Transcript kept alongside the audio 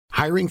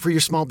Hiring for your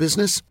small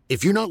business?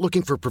 If you're not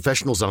looking for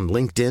professionals on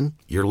LinkedIn,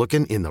 you're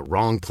looking in the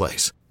wrong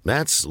place.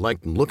 That's like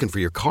looking for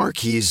your car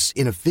keys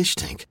in a fish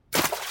tank.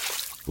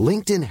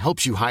 LinkedIn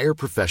helps you hire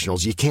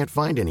professionals you can't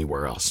find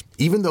anywhere else,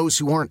 even those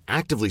who aren't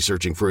actively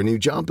searching for a new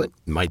job but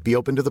might be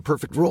open to the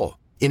perfect role.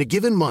 In a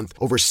given month,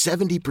 over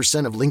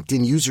 70% of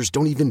LinkedIn users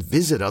don't even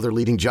visit other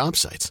leading job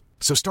sites.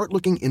 So start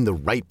looking in the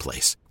right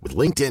place. With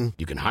LinkedIn,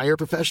 you can hire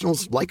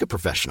professionals like a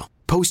professional.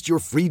 Post your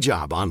free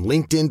job on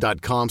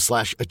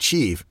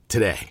linkedin.com/achieve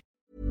today.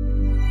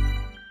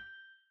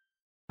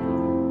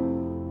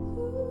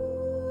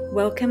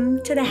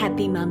 Welcome to the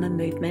Happy Mama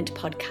Movement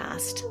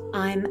podcast.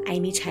 I'm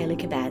Amy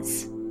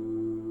Taylor-Kabaz.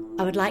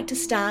 I would like to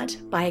start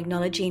by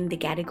acknowledging the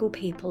Gadigal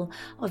people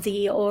of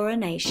the Eora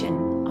Nation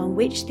on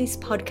which this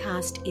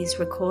podcast is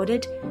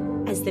recorded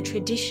as the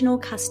traditional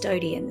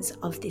custodians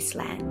of this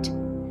land,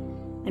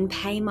 and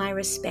pay my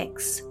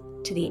respects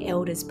to the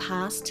elders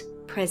past,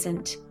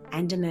 present,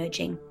 and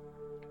emerging.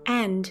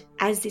 And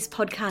as this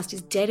podcast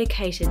is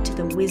dedicated to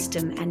the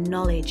wisdom and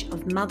knowledge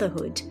of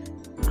motherhood,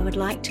 I would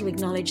like to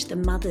acknowledge the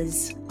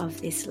mothers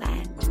of this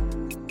land,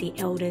 the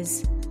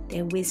elders,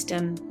 their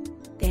wisdom,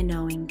 their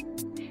knowing,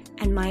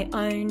 and my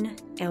own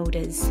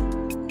elders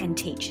and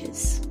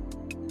teachers.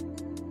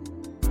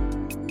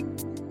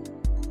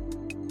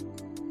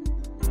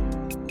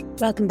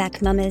 Welcome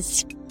back,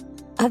 mamas.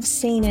 I've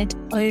seen it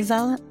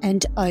over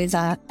and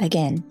over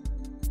again.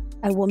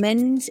 A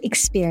woman's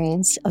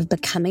experience of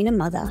becoming a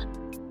mother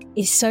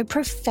is so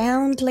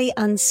profoundly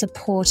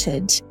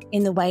unsupported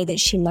in the way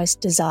that she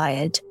most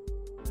desired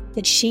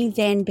that she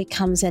then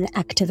becomes an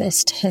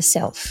activist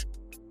herself.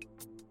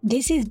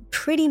 This is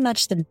pretty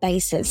much the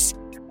basis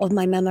of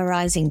my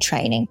Mamarising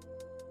training.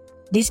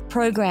 This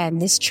program,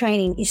 this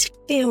training is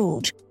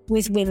filled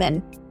with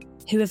women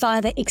who have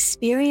either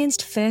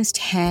experienced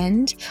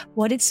firsthand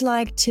what it's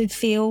like to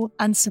feel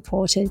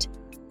unsupported,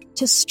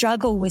 to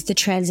struggle with the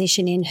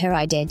transition in her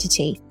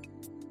identity,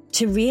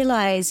 to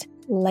realise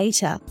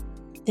later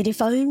that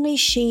if only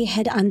she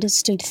had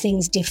understood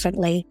things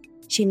differently,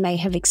 she may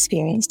have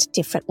experienced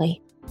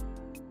differently.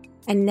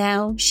 And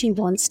now she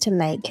wants to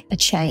make a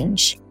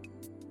change.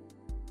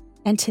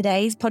 And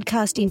today's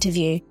podcast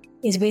interview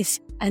is with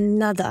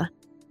another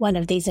one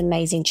of these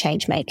amazing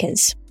change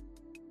makers.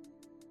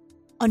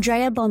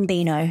 Andrea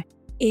Bombino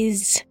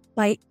is,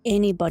 by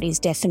anybody's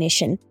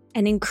definition,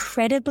 an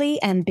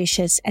incredibly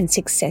ambitious and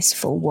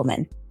successful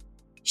woman.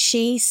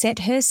 She set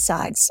her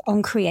sights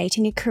on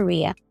creating a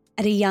career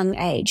at a young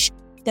age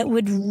that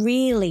would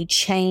really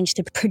change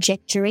the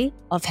trajectory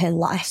of her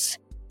life.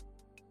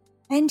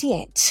 And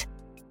yet,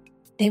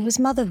 there was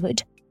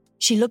motherhood.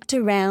 She looked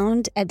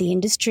around at the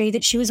industry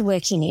that she was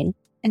working in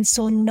and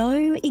saw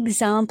no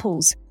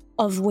examples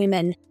of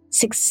women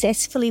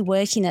successfully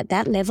working at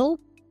that level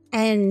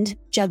and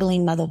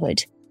juggling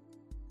motherhood.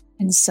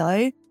 And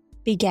so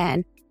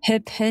began her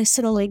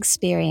personal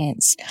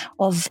experience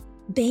of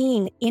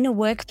being in a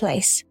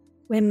workplace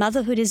where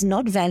motherhood is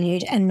not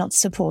valued and not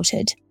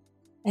supported.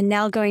 And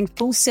now going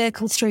full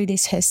circle through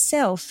this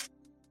herself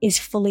is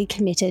fully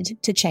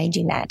committed to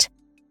changing that.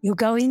 You're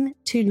going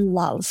to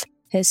love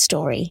her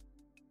story.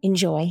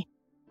 Enjoy.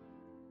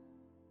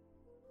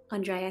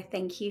 Andrea,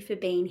 thank you for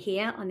being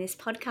here on this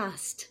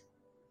podcast.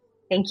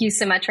 Thank you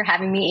so much for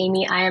having me,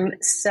 Amy. I am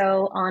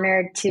so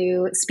honored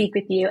to speak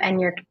with you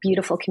and your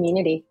beautiful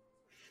community.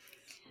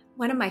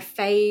 One of my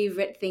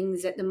favorite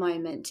things at the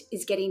moment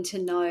is getting to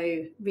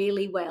know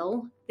really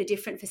well the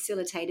different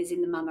facilitators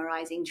in the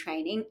Mamarising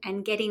training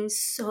and getting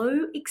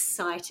so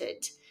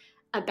excited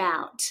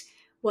about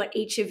what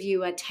each of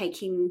you are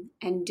taking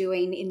and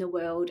doing in the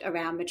world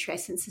around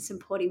matrescence and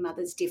supporting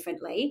mothers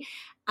differently,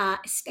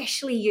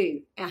 especially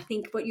you. I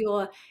think what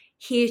you're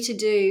here to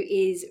do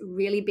is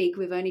really big.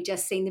 We've only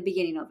just seen the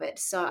beginning of it,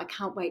 so I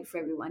can't wait for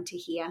everyone to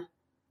hear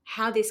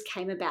how this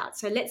came about.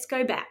 So let's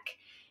go back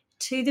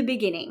to the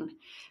beginning.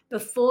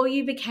 Before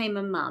you became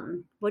a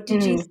mum, what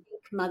did you think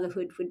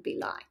motherhood would be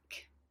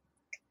like?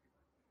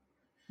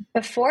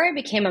 Before I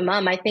became a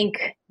mom, I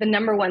think the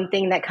number one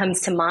thing that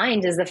comes to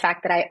mind is the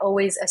fact that I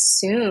always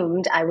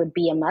assumed I would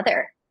be a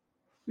mother.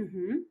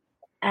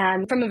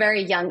 From a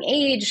very young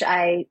age,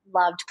 I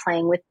loved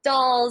playing with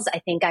dolls. I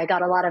think I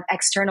got a lot of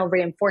external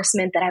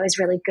reinforcement that I was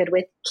really good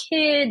with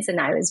kids and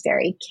I was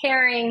very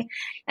caring.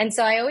 And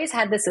so I always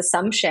had this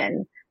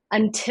assumption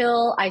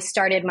until I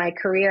started my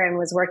career and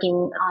was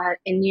working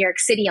in New York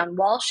City on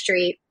Wall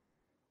Street.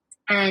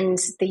 And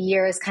the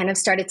years kind of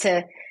started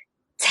to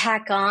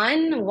tack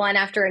on one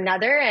after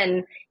another.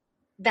 And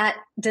that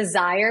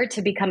desire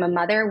to become a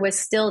mother was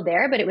still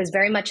there, but it was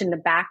very much in the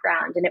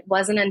background. And it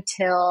wasn't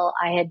until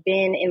I had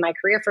been in my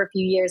career for a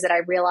few years that I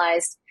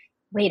realized,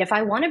 wait, if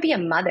I want to be a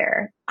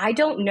mother, I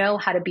don't know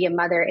how to be a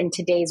mother in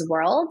today's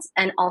world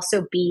and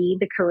also be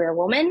the career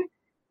woman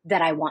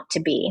that I want to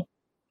be.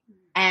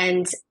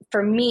 And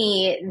for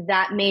me,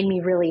 that made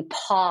me really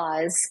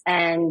pause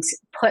and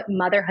put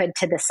motherhood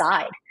to the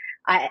side.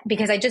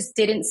 Because I just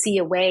didn't see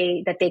a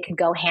way that they could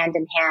go hand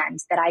in hand,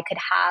 that I could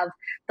have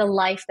the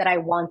life that I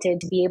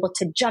wanted, to be able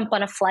to jump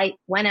on a flight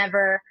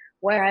whenever,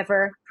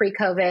 wherever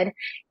pre-COVID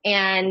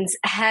and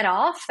head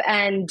off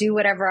and do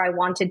whatever I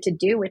wanted to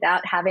do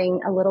without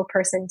having a little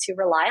person to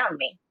rely on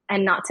me.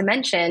 And not to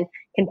mention,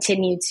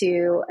 continue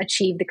to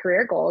achieve the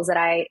career goals that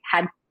I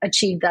had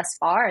achieved thus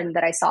far and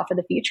that I saw for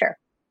the future.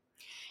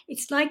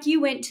 It's like you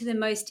went to the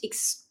most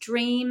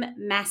extreme,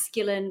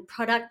 masculine,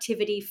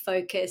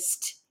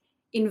 productivity-focused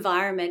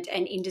environment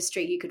and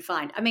industry you could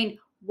find. I mean,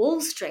 Wall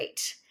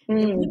Street. There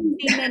wouldn't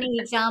be many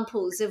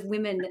examples of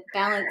women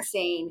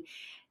balancing,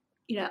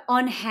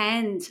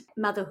 on-hand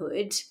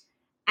motherhood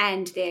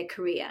and their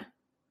career.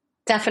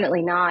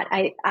 Definitely not.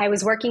 I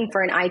was working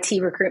for an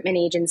IT recruitment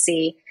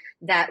agency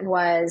that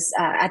was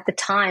at the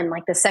time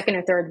like the second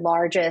or third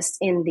largest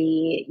in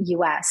the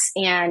US.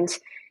 And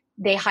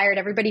they hired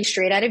everybody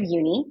straight out of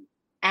uni.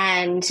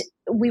 And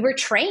we were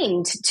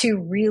trained to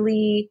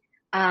really,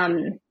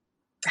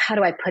 how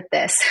do I put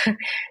this?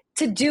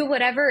 To do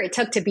whatever it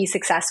took to be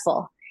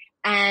successful.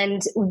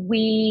 And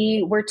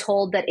we were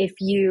told that if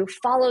you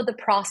follow the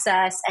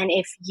process and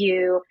if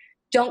you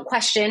don't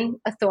question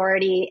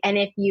authority and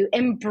if you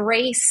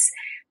embrace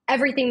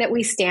everything that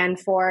we stand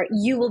for,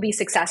 you will be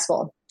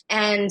successful.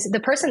 And the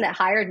person that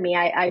hired me,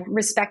 I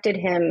respected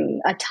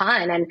him a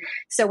ton. And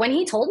so when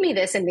he told me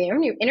this in the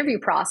interview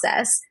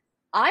process,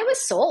 I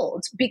was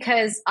sold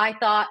because I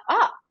thought,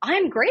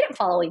 I'm great at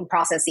following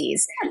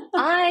processes.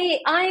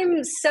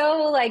 I'm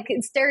so like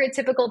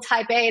stereotypical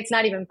type A. It's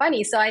not even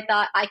funny. So I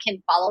thought I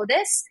can follow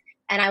this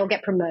and I will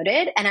get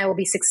promoted and I will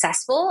be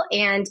successful.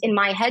 And in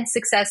my head,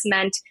 success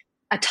meant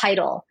a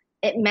title.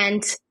 It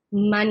meant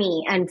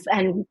money and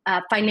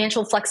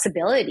financial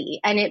flexibility.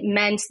 And it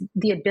meant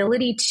the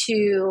ability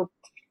to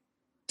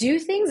do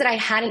things that I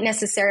hadn't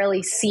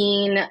necessarily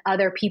seen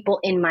other people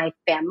in my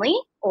family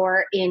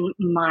or in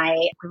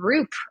my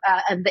group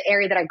of the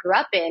area that I grew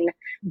up in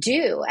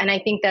do. And I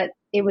think that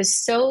it was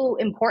so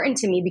important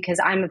to me because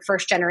I'm a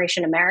first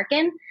generation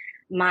American.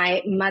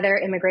 My mother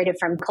immigrated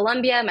from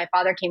Colombia. My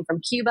father came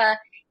from Cuba.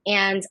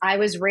 And I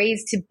was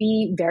raised to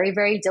be very,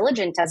 very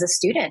diligent as a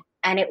student.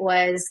 And it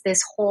was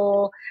this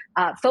whole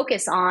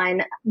focus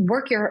on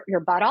work your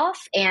butt off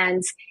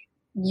and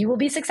you will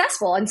be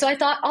successful. And so I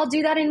thought I'll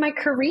do that in my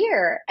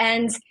career.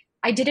 And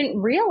I didn't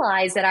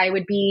realize that I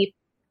would be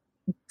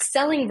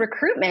selling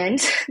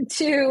recruitment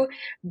to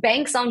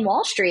banks on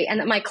Wall Street and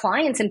that my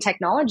clients in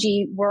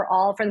technology were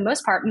all, for the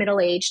most part,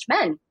 middle-aged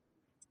men.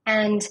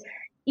 And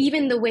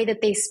even the way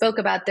that they spoke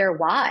about their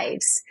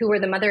wives, who were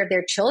the mother of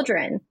their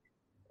children,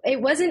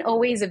 it wasn't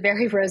always a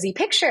very rosy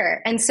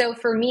picture. And so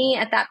for me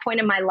at that point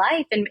in my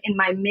life, in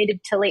my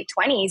mid to late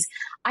 20s,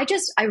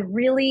 I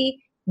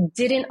really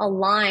didn't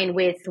align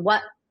with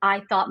what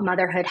I thought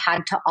motherhood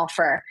had to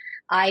offer.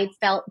 I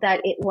felt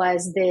that it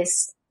was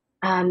this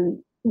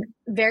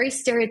very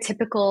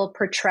stereotypical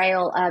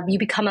portrayal of you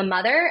become a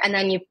mother and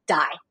then you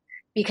die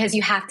because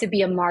you have to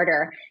be a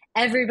martyr.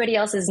 Everybody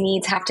else's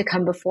needs have to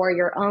come before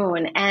your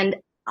own. And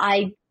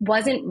I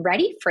wasn't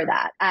ready for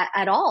that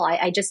at all.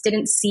 I just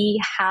didn't see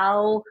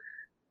how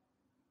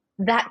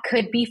that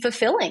could be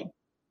fulfilling.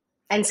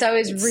 And so I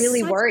was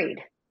really worried.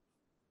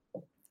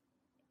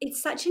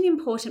 It's such an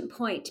important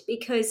point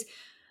because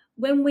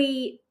when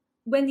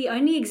the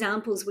only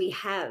examples we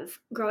have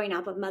growing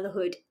up of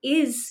motherhood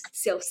is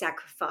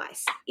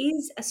self-sacrifice,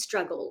 is a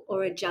struggle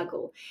or a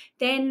juggle,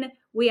 then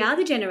we are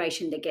the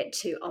generation that get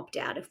to opt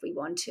out if we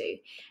want to.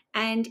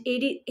 And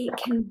it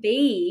can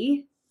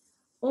be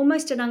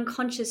almost an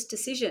unconscious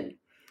decision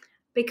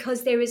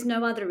because there is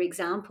no other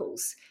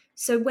examples.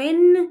 So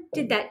when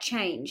did that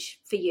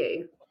change for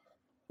you?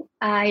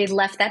 I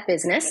left that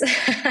business.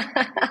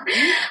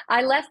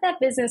 I left that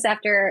business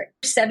after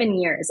 7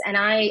 years and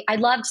I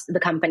loved the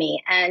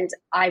company and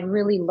I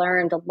really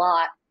learned a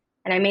lot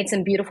and I made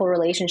some beautiful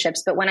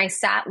relationships. But when I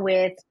sat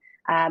with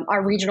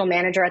our regional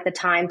manager at the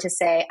time to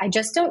say, I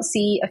just don't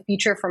see a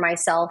future for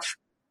myself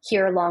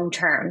here long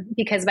term,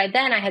 because by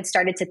then I had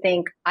started to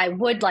think I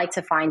would like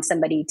to find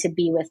somebody to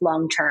be with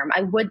long term.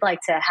 I would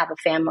like to have a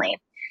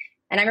family.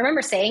 And I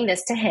remember saying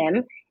this to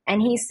him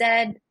and he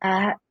said,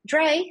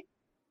 Dre,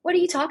 what are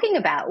you talking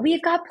about?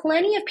 We've got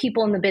plenty of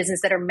people in the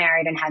business that are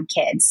married and have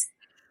kids.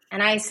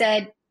 And I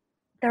said,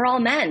 they're all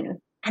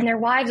men and their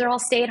wives are all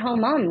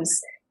stay-at-home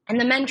moms.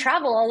 And the men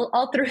travel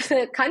all through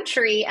the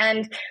country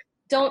and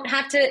don't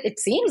have to, it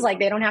seems like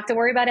they don't have to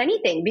worry about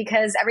anything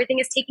because everything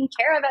is taken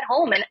care of at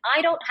home. And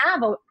I don't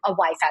have a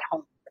wife at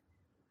home.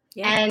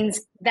 Yeah. And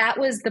that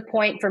was the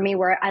point for me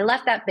where I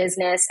left that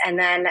business. And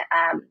then,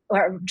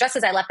 or just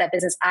as I left that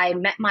business, I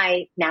met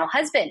my now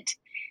husband,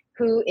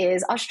 who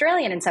is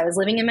Australian. And so I was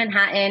living in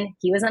Manhattan.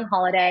 He was on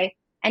holiday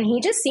and he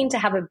just seemed to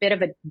have a bit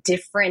of a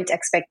different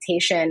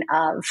expectation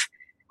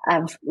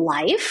of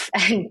life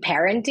and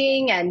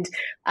parenting and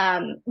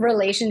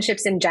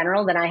relationships in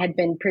general than I had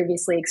been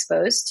previously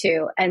exposed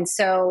to. And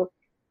so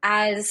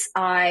as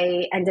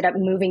I ended up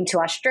moving to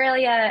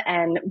Australia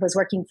and was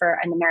working for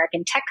an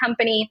American tech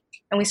company,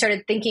 and we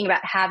started thinking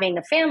about having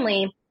a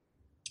family,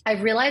 I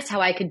realized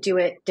how I could do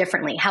it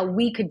differently, how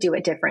we could do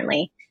it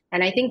differently.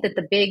 And I think that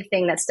the big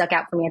thing that stuck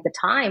out for me at the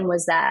time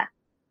was that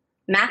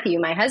Matthew,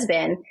 my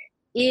husband,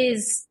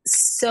 is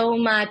so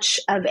much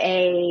of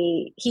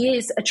he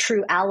is a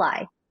true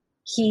ally.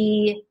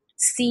 He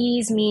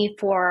sees me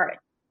for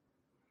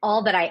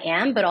all that I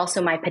am, but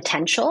also my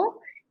potential.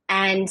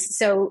 And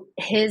so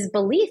his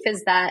belief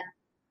is that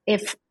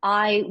if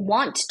I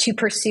want to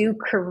pursue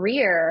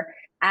career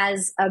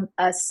as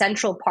a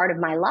central part of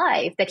my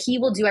life, that he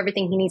will do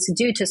everything he needs to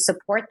do to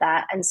support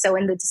that. And so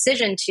in the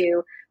decision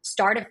to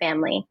start a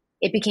family,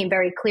 it became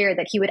very clear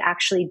that he would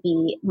actually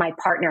be my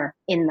partner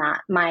in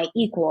that, my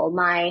equal,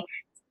 my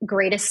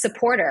greatest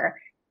supporter.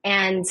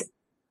 And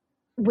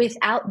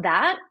without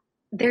that,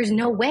 there's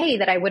no way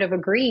that I would have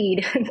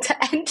agreed to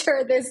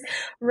enter this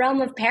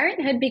realm of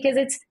parenthood, because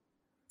it's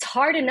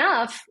hard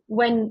enough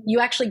when you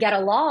actually get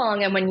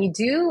along and when you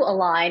do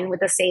align with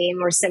the same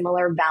or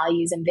similar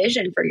values and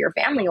vision for your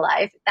family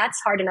life. That's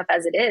hard enough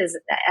as it is.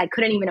 I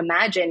couldn't even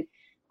imagine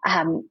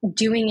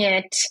doing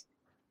it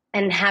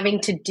and having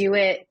to do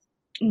it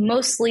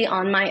mostly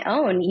on my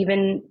own,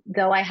 even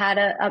though I had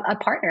a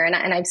partner.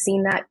 And I've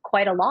seen that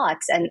quite a lot.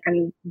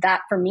 And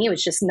that for me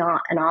was just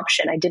not an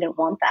option. I didn't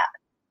want that.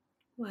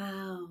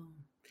 Wow.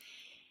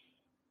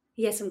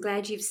 Yes, I'm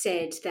glad you've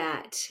said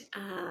that,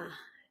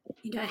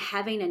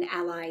 having an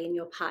ally in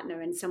your partner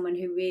and someone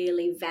who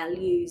really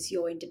values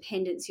your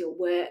independence, your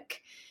work,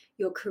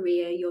 your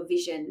career, your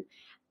vision,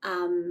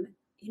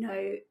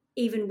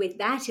 even with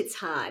that, it's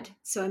hard.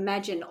 So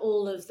imagine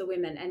all of the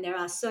women, and there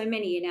are so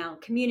many in our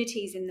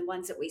communities and the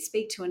ones that we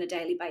speak to on a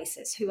daily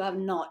basis, who are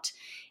not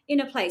in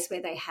a place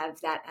where they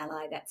have that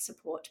ally, that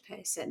support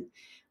person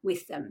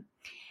with them.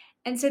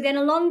 And so then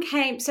along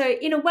came, so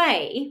in a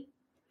way,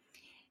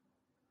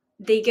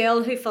 the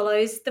girl who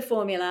follows the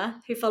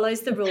formula, who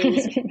follows the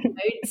rules,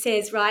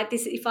 says, right,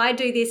 this, if I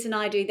do this and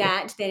I do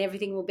that, then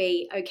everything will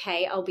be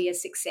okay, I'll be a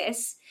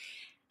success,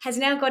 has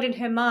now got in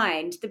her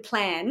mind the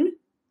plan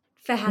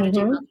for how to do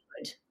motherhood.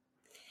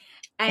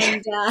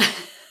 And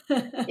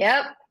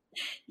yep.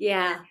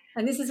 Yeah.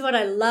 And this is what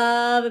I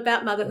love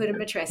about motherhood and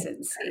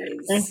matrescence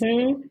is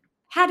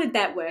how did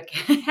that work?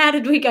 How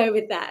did we go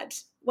with that?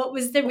 What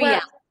was the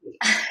reality?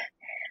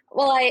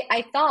 Well,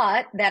 I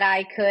thought that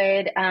I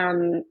could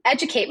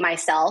educate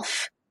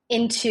myself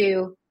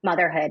into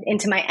motherhood,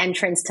 into my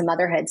entrance to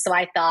motherhood. So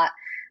I thought,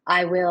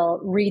 I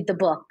will read the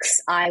books.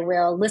 I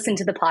will listen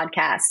to the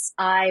podcasts.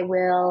 I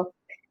will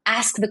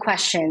ask the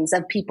questions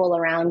of people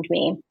around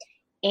me.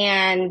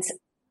 And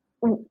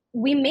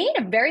we made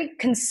a very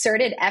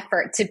concerted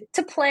effort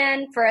to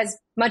plan for as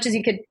much as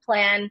you could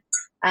plan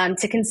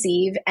to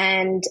conceive.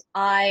 And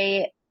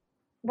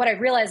what I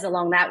realized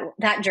along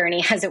that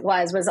journey as it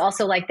was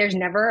also like, there's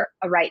never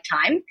a right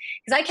time,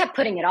 because I kept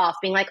putting it off,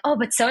 being like, oh,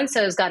 but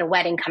so-and-so's got a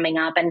wedding coming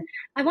up and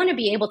I want to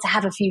be able to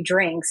have a few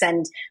drinks,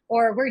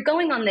 or we're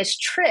going on this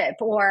trip,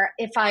 or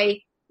if I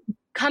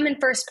come in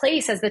first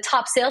place as the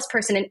top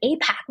salesperson in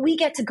APAC, we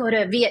get to go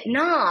to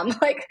Vietnam,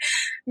 like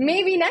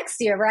maybe next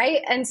year.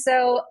 Right. And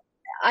so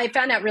I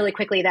found out really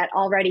quickly that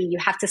already you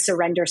have to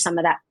surrender some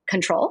of that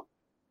control.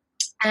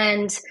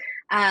 And,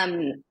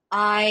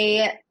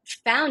 I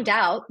found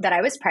out that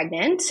I was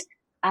pregnant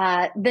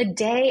the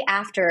day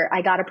after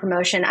I got a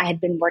promotion I had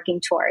been working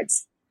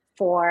towards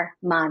for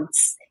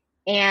months.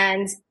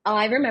 And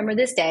I remember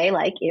this day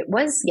like it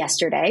was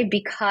yesterday,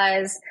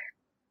 because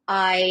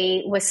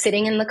I was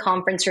sitting in the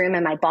conference room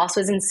and my boss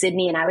was in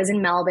Sydney and I was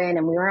in Melbourne,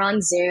 and we were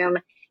on Zoom.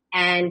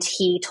 And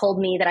he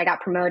told me that I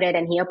got promoted,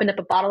 and he opened up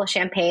a bottle of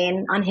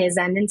champagne on his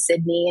end in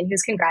Sydney, and he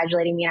was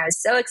congratulating me. And I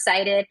was so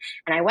excited.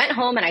 And I went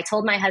home and I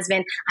told my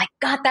husband, I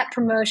got that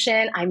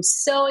promotion. I'm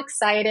so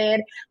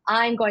excited.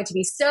 I'm going to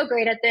be so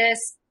great at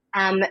this.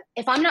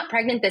 If I'm not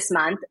pregnant this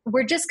month,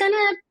 we're just going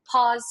to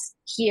pause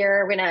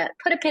here. We're going to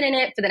put a pin in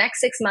it for the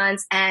next 6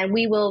 months, and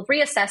we will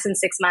reassess in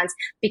 6 months,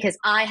 because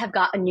I have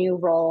got a new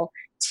role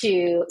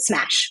to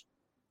smash.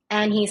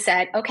 And he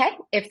said, okay,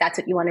 if that's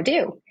what you want to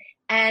do.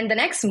 And the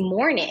next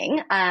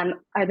morning,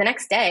 or the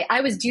next day, I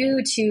was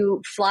due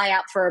to fly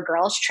out for a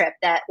girls' trip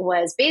that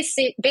was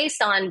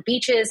based on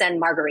beaches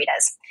and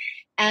margaritas.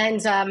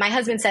 And my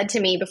husband said to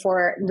me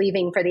before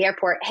leaving for the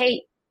airport,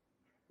 hey,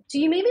 do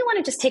you maybe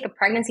want to just take a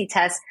pregnancy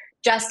test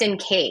just in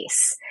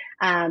case?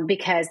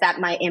 Because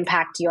that might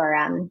impact your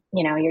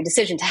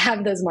decision to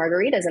have those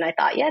margaritas. And I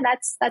thought, yeah,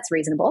 that's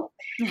reasonable.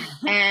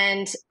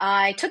 And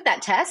I took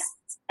that test,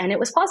 and it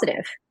was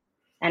positive.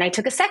 And I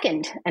took a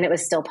second, and it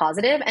was still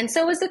positive. And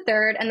so was the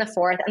third and the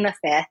fourth and the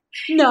fifth.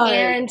 No.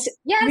 And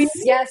yes,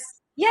 really?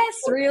 yes,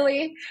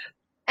 really.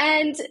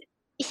 And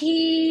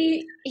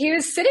he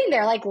was sitting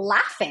there like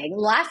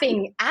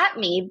laughing at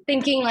me,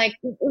 thinking like,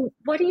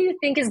 what do you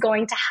think is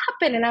going to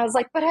happen? And I was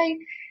like, but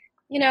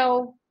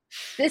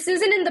this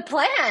isn't in the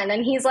plan.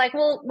 And he's like,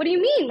 well, what do you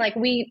mean? Like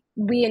we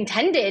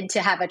intended to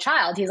have a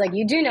child. He's like,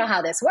 you do know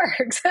how this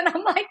works. And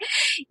I'm like,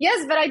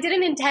 yes, but I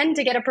didn't intend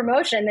to get a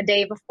promotion the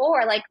day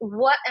before. Like,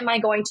 what am I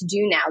going to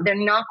do now? They're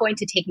not going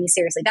to take me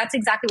seriously. That's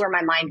exactly where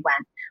my mind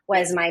went,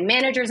 was my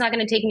manager's not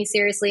going to take me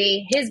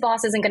seriously. His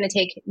boss isn't going to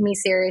take me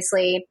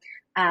seriously.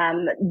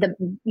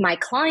 My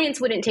clients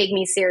wouldn't take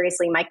me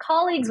seriously. My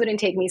colleagues wouldn't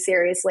take me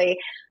seriously.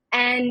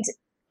 And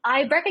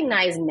I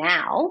recognize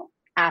now,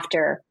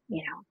 after,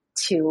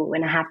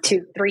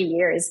 3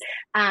 years,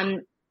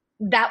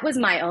 that was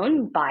my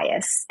own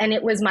bias. And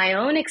it was my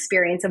own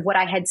experience of what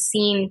I had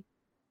seen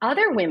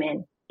other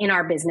women in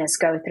our business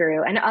go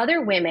through and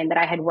other women that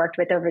I had worked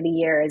with over the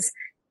years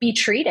be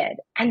treated.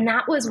 And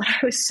that was what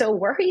I was so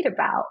worried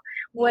about,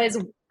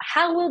 was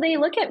how will they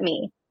look at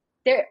me?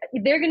 They're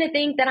going to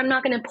think that I'm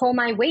not going to pull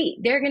my weight.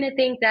 They're going to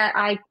think that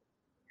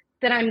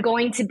I'm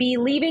going to be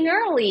leaving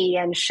early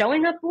and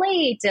showing up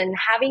late and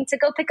having to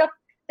go pick up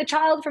the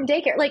child from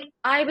daycare. Like,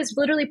 I was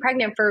literally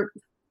pregnant for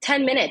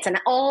 10 minutes and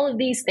all of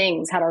these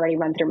things had already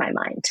run through my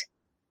mind.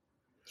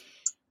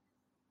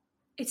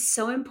 It's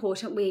so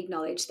important we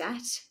acknowledge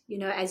that,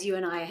 as you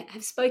and I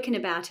have spoken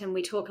about, and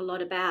we talk a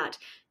lot about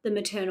the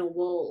maternal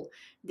wall,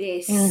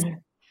 this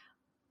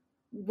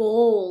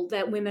wall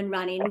that women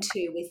run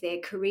into with their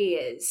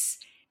careers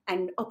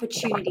and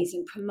opportunities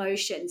and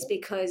promotions,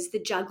 because the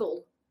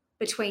juggle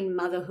between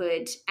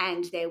motherhood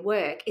and their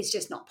work is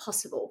just not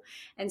possible.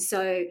 And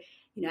so,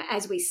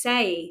 as we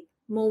say,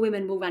 more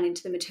women will run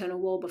into the maternal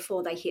wall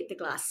before they hit the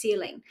glass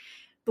ceiling.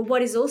 But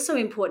what is also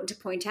important to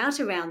point out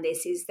around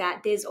this is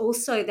that there's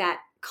also that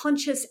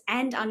conscious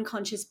and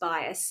unconscious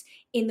bias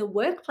in the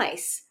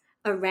workplace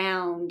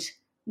around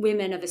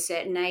women of a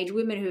certain age,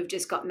 women who have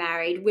just got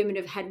married, women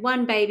who've had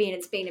one baby and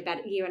it's been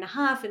about a year and a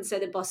half. And so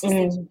the boss is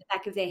thinking in the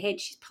back of their head,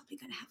 she's probably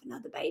going to have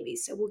another baby,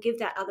 so we'll give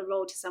that other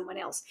role to someone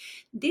else.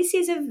 This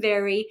is a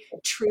very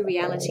true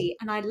reality.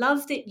 And I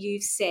love that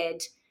you've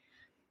said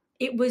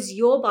it was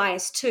your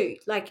bias too.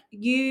 Like,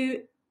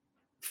 you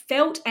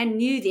felt and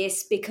knew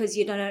this because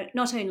you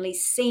not only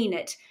seen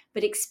it,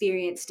 but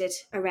experienced it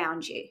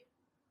around you.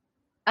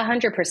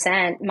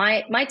 100%.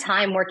 My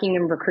time working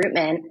in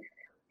recruitment,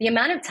 the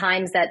amount of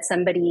times that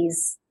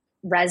somebody's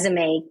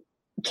resume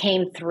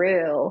came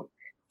through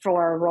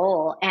for a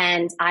role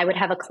and I would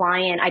have a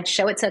client, I'd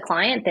show it to a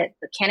client that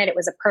the candidate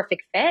was a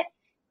perfect fit.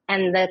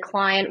 And the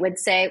client would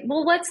say,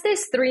 well, what's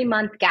this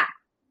 3-month gap?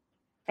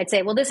 I'd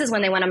say, well, this is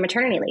when they went on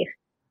maternity leave.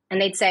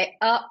 And they'd say,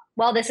 oh,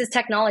 well, this is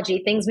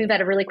technology. Things move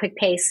at a really quick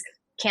pace.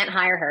 Can't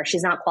hire her.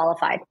 She's not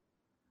qualified.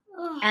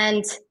 Oh.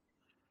 And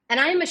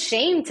I'm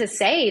ashamed to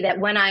say that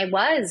when I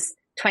was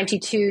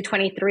 22,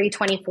 23,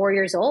 24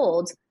 years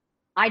old,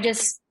 I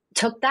just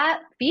took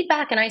that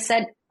feedback and I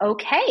said,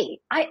 okay.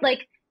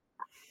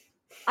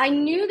 I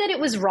knew that it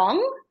was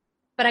wrong,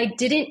 but I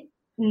didn't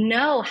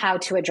know how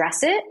to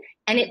address it.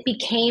 And it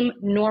became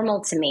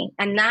normal to me.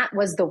 And that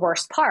was the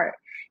worst part.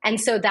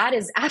 And so that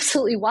is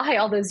absolutely why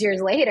all those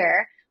years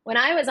later, when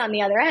I was on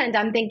the other end,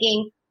 I'm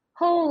thinking,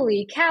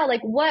 holy cow,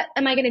 like, what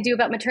am I going to do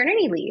about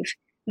maternity leave?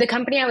 The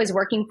company I was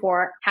working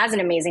for has an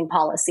amazing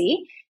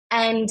policy.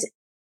 And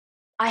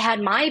I had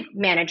my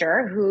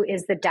manager, who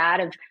is the dad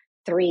of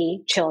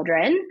 3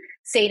 children,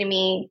 say to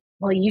me,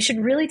 well, you should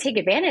really take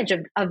advantage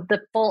of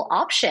the full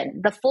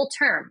option, the full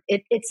term.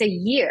 It's a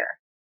year.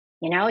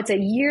 It's a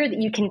year that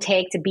you can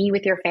take to be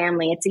with your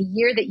family. It's a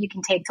year that you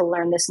can take to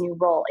learn this new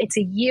role. It's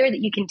a year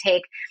that you can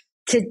take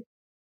to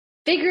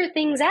figure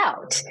things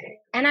out.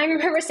 And I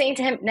remember saying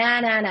to him,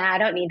 nah, I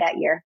don't need that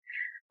year.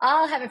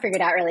 I'll have it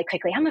figured out really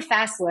quickly. I'm a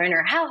fast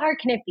learner. How hard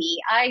can it be?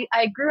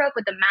 I grew up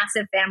with a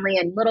massive family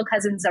and little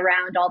cousins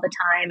around all the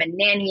time and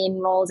nannying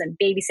roles and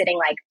babysitting.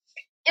 Like,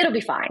 it'll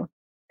be fine.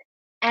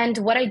 And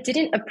what I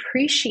didn't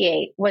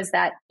appreciate was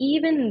that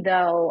even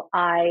though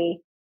I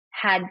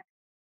had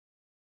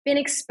been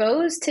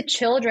exposed to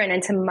children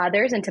and to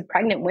mothers and to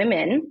pregnant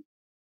women,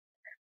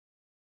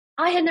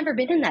 I had never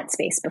been in that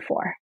space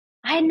before.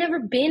 I had never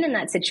been in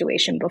that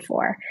situation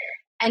before.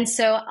 And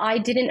so I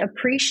didn't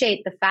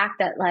appreciate the fact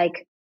that,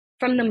 like,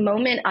 from the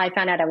moment I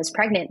found out I was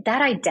pregnant,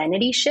 that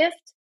identity shift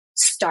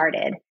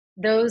started.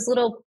 Those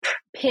little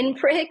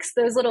pinpricks,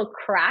 those little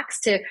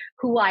cracks to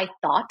who I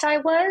thought I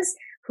was,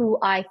 who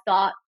I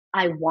thought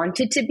I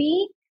wanted to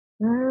be,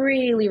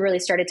 really, really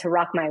started to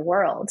rock my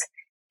world.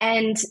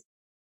 And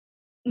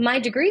my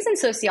degree's in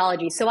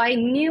sociology, so I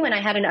knew and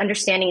I had an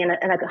understanding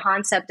and a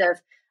concept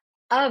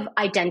of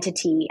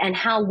identity and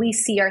how we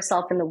see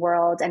ourselves in the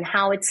world and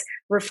how it's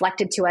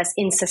reflected to us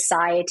in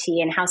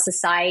society, and how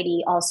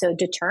society also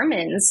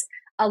determines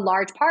a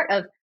large part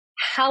of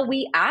how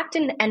we act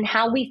and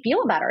how we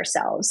feel about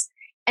ourselves.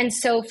 And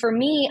so for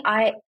me,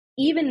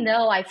 even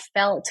though I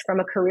felt from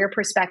a career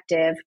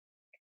perspective,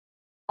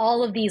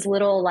 all of these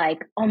little,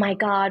 like, oh my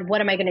God,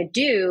 what am I going to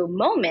do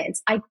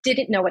moments, I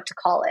didn't know what to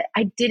call it.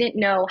 I didn't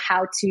know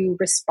how to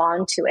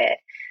respond to it.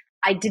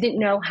 I didn't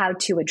know how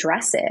to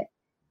address it.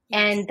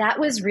 And that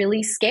was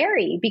really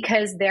scary,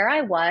 because there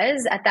I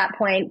was at that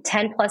point,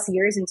 10 plus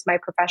years into my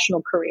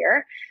professional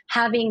career,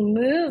 having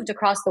moved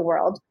across the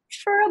world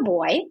for a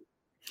boy.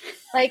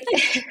 Like,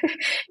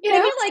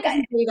 like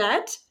I do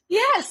that.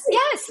 Yes.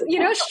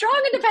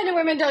 Strong, independent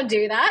women don't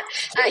do that.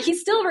 He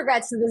still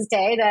regrets to this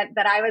day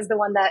that I was the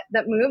one that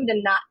moved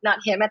and not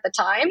him at the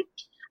time.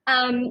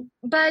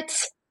 But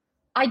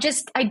I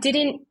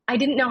didn't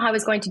know how I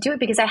was going to do it,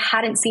 because I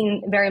hadn't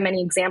seen very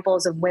many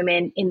examples of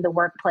women in the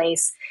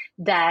workplace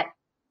that,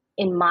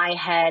 in my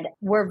head,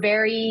 were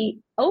very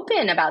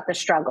open about the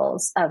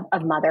struggles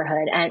of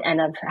motherhood and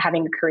of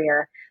having a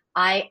career.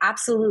 I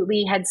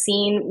absolutely had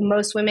seen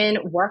most women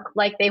work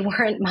like they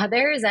weren't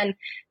mothers and,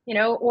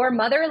 or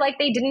mother like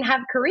they didn't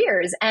have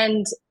careers,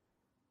 and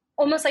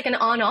almost like an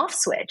on-off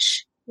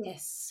switch.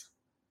 Yes.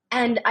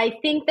 And I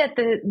think that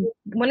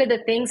one of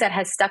the things that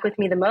has stuck with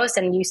me the most,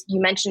 and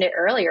you mentioned it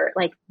earlier,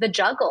 like the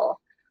juggle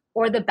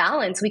or the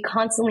balance. We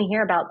constantly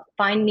hear about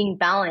finding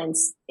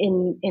balance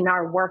in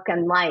our work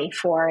and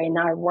life, or in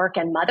our work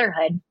and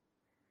motherhood.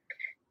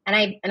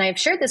 And I've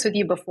shared this with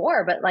you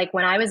before, but like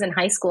when I was in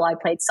high school, I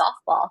played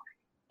softball,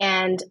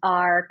 and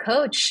our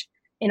coach,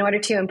 in order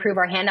to improve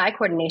our hand-eye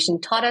coordination,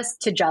 taught us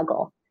to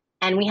juggle.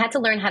 And we had to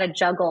learn how to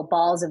juggle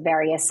balls of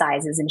various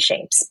sizes and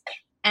shapes.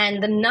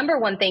 And the number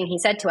one thing he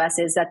said to us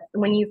is that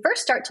when you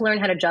first start to learn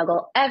how to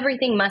juggle,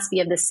 everything must be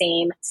of the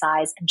same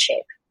size and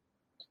shape.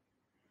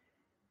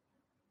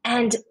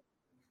 And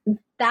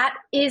that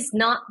is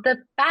not the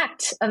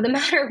fact of the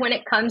matter when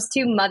it comes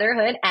to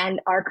motherhood and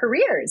our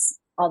careers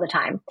all the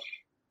time.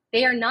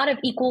 They are not of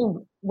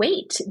equal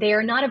weight. They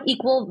are not of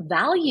equal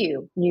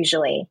value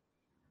usually.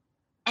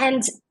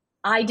 And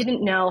I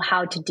didn't know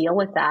how to deal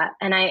with that.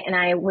 And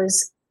I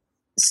was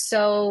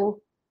so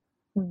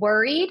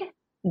worried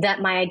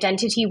that my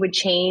identity would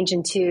change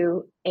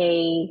into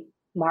a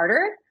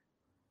martyr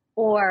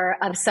or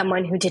of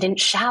someone who didn't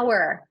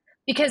shower,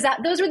 because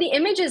those were the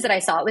images that I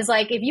saw. It was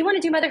like, if you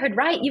want to do motherhood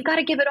right, you've got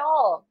to give it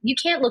all. You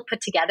can't look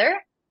put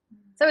together.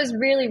 So I was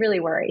really, really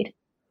worried.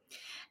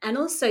 And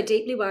also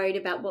deeply worried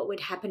about what would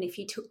happen if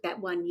you took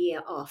that 1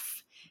 year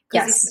off.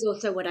 Because This is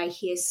also what I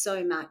hear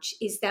so much,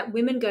 is that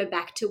women go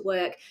back to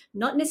work,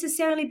 not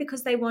necessarily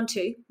because they want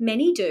to.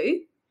 Many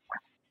do,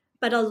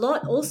 but a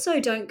lot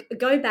also don't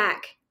go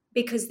back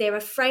because they're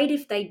afraid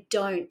if they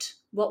don't,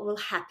 what will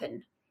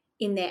happen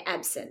in their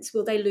absence?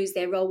 Will they lose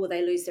their role? Will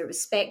they lose their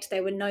respect?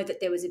 They would know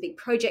that there was a big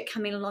project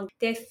coming along.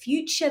 Their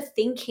future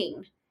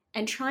thinking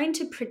and trying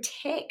to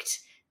protect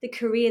the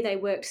career they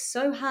worked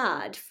so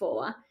hard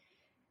for,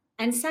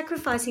 and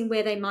sacrificing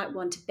where they might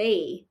want to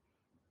be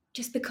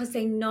just because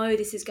they know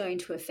this is going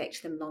to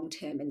affect them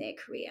long-term in their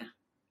career.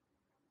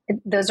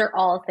 Those are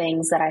all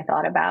things that I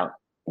thought about.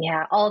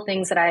 Yeah. All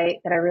things that I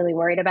really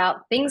worried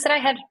about, things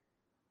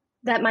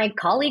that my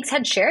colleagues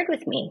had shared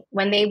with me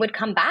when they would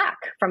come back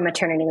from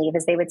maternity leave,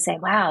 as they would say,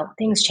 wow,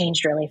 things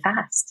changed really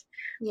fast.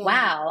 Yeah.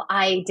 Wow.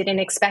 I didn't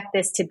expect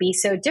this to be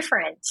so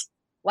different.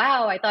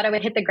 Wow. I thought I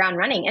would hit the ground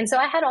running. And so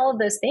I had all of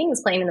those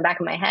things playing in the back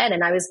of my head.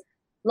 And I was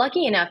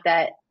lucky enough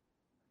that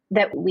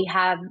we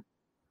have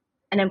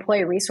an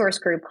employee resource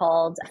group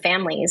called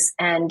Families.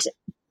 And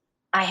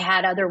I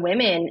had other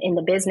women in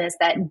the business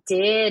that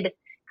did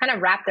kind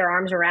of wrap their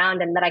arms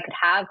around, and that I could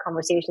have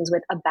conversations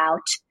with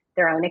about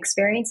their own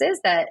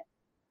experiences that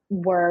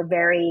were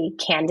very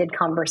candid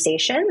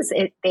conversations.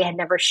 They had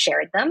never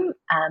shared them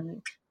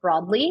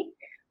broadly.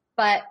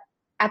 But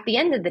at the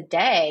end of the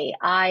day,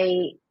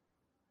 I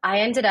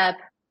ended up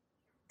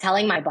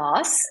telling my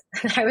boss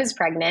that I was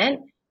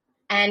pregnant,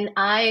 and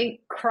I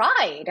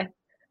cried.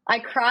 I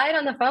cried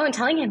on the phone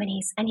telling him,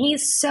 and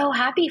he's so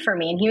happy for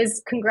me, and he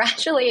was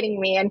congratulating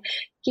me, and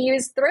he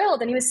was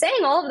thrilled, and he was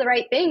saying all of the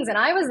right things. And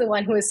I was the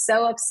one who was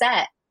so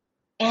upset.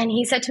 And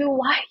he said to me,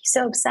 why are you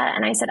so upset?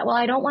 And I said, well,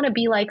 I don't want to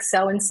be like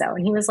so-and-so.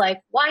 And he was like,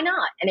 why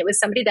not? And it was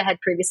somebody that had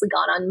previously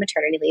gone on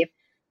maternity leave.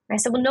 And I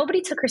said, well,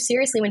 nobody took her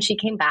seriously when she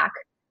came back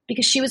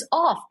because she was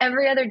off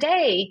every other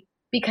day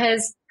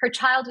because her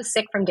child was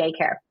sick from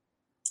daycare.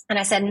 And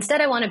I said,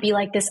 instead, I want to be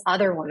like this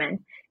other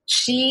woman.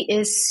 She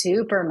is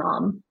super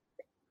mom.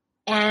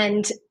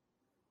 And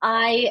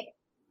I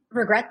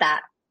regret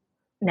that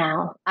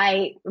now.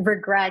 I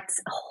regret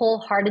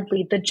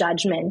wholeheartedly the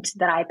judgment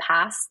that I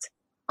passed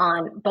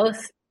on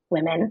both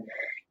women.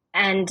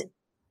 And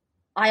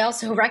I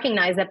also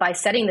recognize that by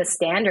setting the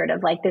standard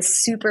of like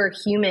this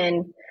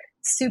superhuman,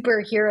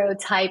 superhero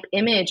type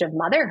image of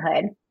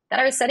motherhood, that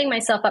I was setting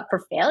myself up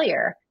for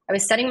failure. I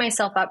was setting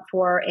myself up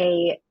for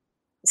a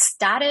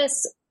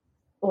status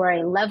or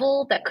a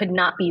level that could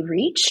not be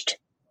reached.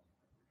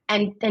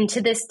 And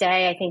to this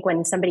day, I think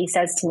when somebody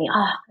says to me,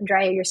 oh,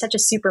 Andrea, you're such a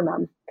super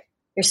mom,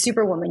 you're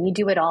superwoman, you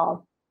do it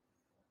all.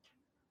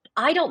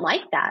 I don't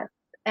like that.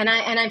 And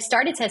I've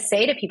started to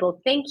say to people,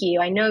 thank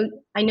you. I know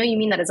you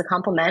mean that as a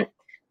compliment,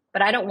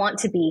 but I don't want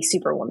to be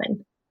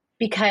superwoman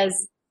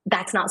because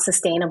that's not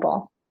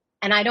sustainable.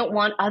 And I don't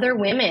want other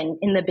women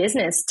in the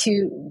business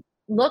to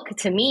look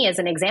to me as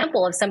an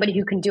example of somebody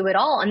who can do it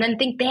all and then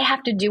think they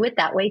have to do it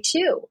that way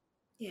too.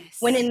 Yes.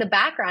 When in the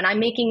background, I'm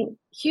making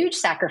huge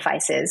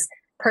sacrifices,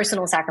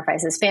 personal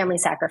sacrifices, family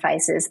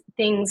sacrifices,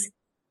 things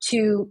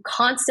to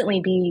constantly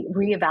be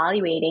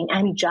reevaluating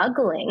and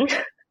juggling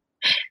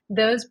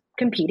those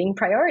competing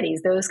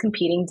priorities, those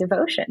competing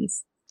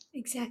devotions.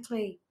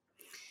 Exactly.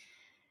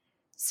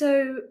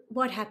 So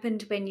what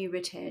happened when you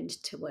returned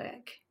to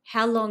work?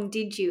 How long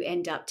did you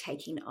end up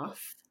taking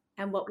off?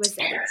 And what was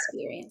that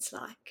experience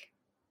like?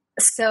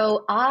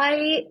 So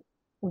I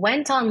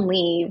went on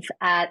leave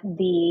at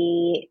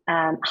the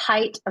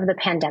height of the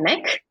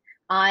pandemic.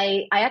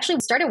 I actually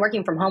started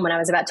working from home when I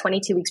was about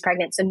 22 weeks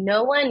pregnant. So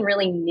no one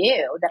really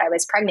knew that I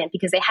was pregnant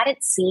because they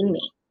hadn't seen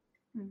me.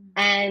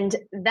 And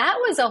that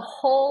was a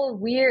whole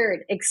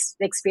weird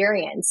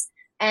experience.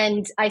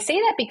 And I say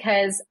that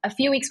because a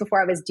few weeks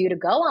before I was due to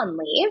go on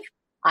leave,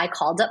 I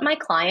called up my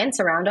clients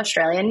around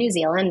Australia and New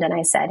Zealand and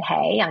I said,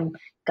 hey, I'm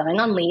going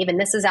on leave. And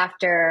this was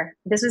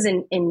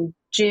in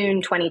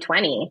June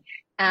 2020,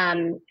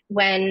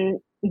 when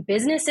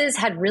businesses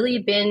had really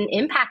been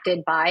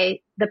impacted by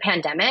the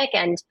pandemic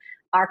and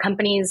our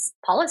company's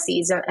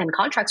policies and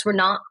contracts were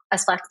not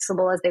as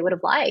flexible as they would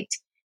have liked.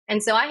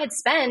 And so I had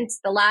spent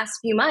the last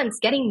few months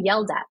getting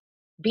yelled at,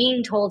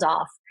 being told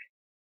off,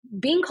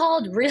 being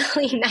called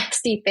really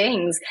nasty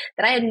things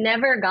that I had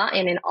never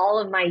gotten in all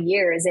of my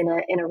years in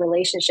a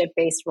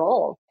relationship-based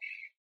role.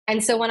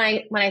 And so when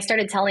I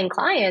started telling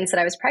clients that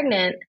I was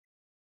pregnant,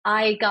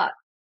 I got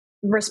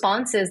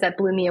responses that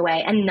blew me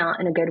away, and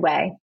not in a good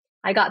way.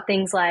 I got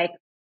things like,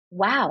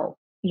 wow,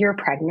 you're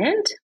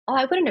pregnant? Oh,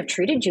 I wouldn't have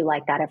treated you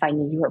like that if I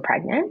knew you were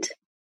pregnant.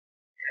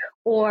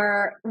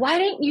 Or why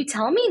didn't you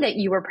tell me that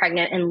you were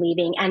pregnant and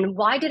leaving? And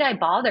why did I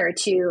bother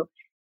to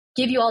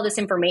give you all this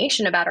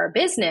information about our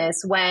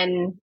business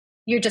when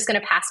you're just going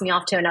to pass me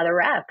off to another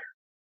rep?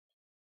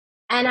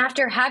 And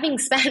after having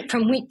spent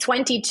from week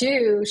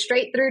 22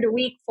 straight through to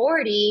week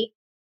 40,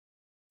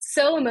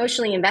 so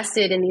emotionally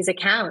invested in these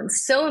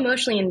accounts, so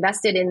emotionally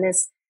invested in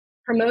this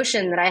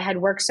promotion that I had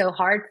worked so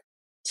hard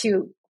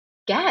to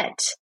get,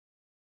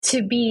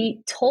 to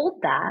be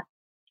told that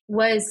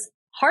was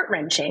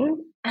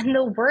heart-wrenching. And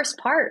the worst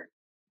part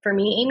for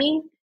me,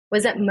 Amy,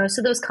 was that most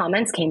of those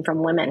comments came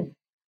from women.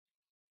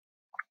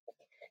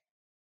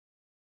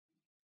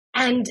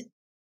 And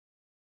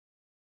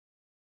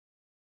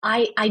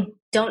I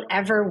don't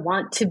ever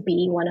want to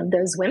be one of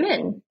those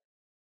women.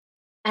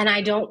 And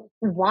I don't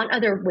want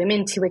other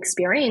women to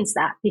experience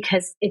that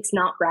because it's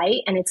not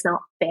right and it's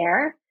not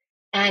fair.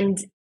 And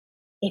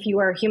if you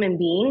are a human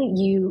being,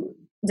 you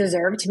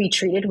deserve to be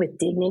treated with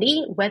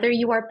dignity, whether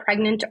you are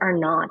pregnant or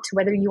not,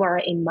 whether you are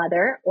a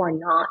mother or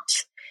not.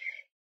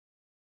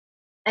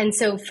 And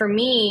so for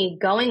me,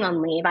 going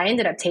on leave, I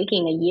ended up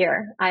taking a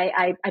year.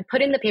 I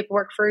put in the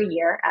paperwork for a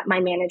year at my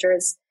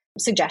manager's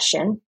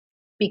suggestion,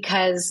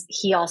 because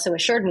he also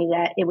assured me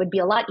that it would be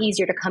a lot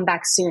easier to come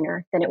back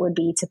sooner than it would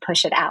be to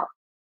push it out.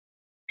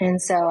 And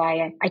so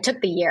I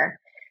took the year.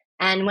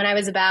 And when I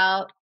was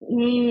about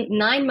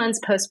 9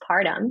 months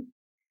postpartum,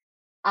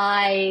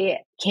 I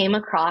came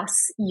across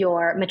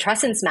your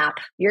matrescence map,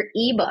 your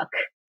ebook.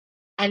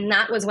 And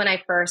that was when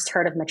I first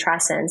heard of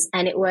matrescence.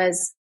 And it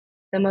was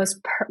the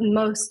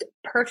most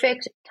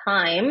perfect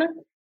time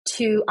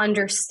to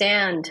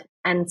understand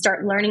and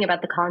start learning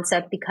about the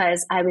concept,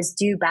 because I was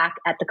due back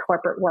at the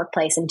corporate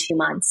workplace in 2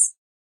 months.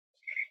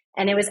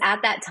 And it was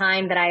at that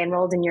time that I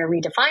enrolled in your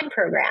Redefine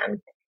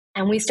program.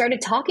 And we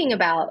started talking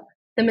about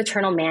the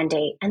maternal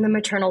mandate and the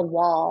maternal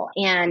wall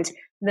and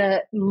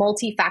the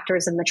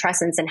multi-factors of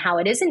matrescence, and how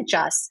it isn't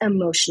just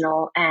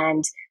emotional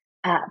and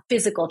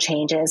physical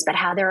changes, but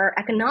how there are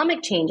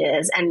economic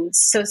changes and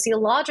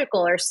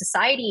sociological or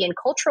society and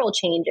cultural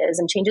changes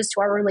and changes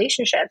to our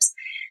relationships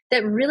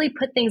that really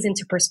put things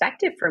into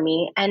perspective for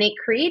me. And it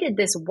created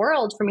this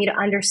world for me to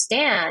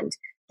understand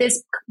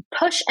this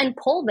push and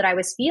pull that I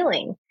was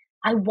feeling.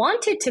 I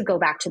wanted to go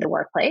back to the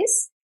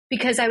workplace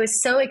because I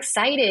was so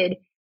excited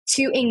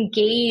to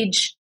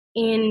engage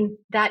in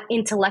that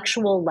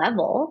intellectual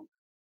level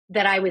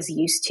that I was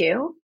used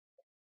to.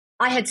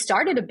 I had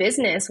started a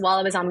business while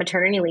I was on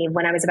maternity leave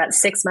when I was about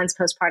 6 months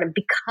postpartum,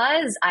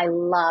 because I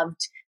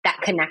loved that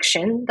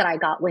connection that I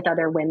got with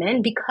other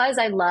women, because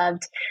I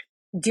loved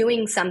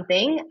doing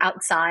something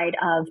outside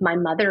of my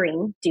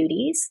mothering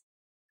duties.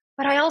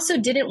 But I also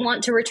didn't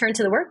want to return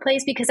to the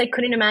workplace because I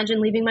couldn't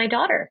imagine leaving my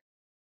daughter,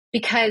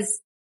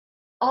 because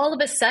all of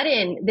a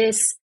sudden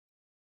this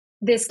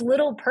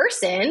little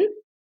person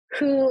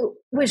who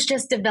was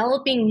just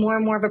developing more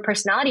and more of a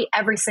personality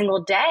every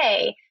single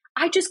day,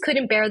 I just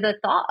couldn't bear the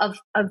thought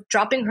of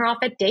dropping her off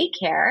at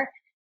daycare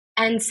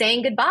and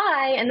saying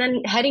goodbye and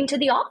then heading to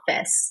the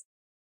office.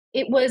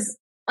 It was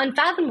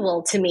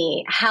unfathomable to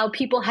me how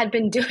people had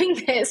been doing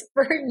this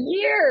for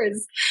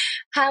years,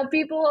 how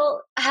people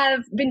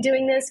have been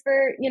doing this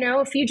for,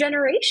 a few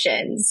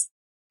generations.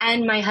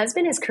 And my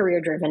husband is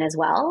career driven as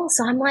well.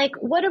 So I'm like,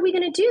 what are we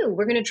going to do?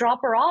 We're going to drop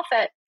her off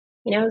at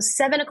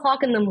 7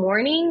 o'clock in the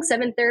morning,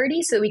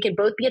 7:30, so we could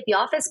both be at the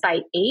office by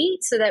 8,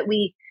 so that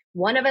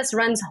one of us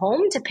runs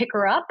home to pick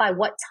her up by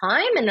what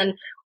time? And then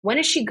when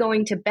is she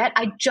going to bed?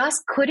 I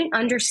just couldn't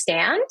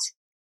understand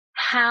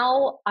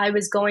how I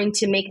was going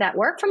to make that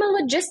work from a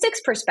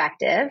logistics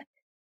perspective,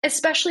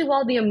 especially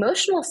while the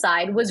emotional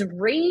side was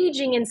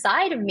raging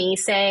inside of me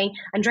saying,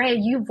 Andrea,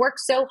 you've worked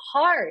so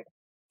hard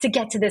to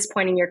get to this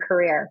point in your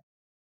career.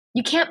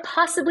 You can't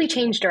possibly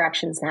change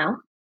directions now.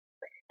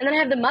 And then I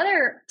have the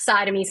mother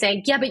side of me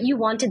saying, yeah, but you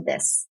wanted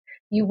this.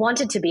 You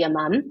wanted to be a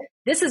mom.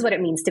 This is what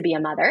it means to be a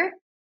mother.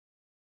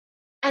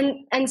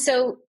 And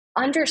so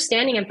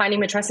understanding and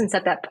finding matrescence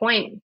at that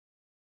point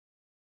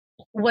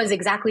was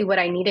exactly what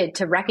I needed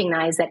to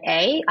recognize that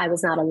A, I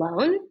was not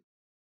alone.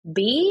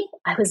 B,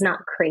 I was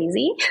not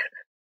crazy.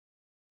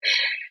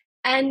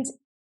 And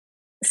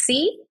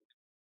C,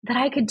 that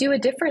I could do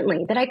it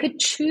differently, that I could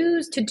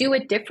choose to do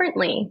it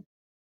differently.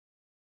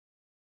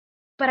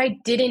 But I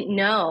didn't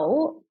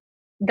know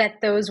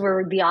that those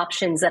were the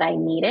options that I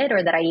needed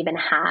or that I even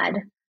had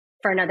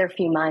for another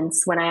few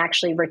months when I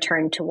actually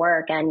returned to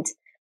work. And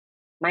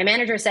my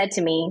manager said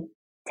to me,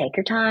 take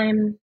your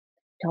time,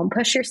 don't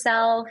push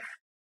yourself,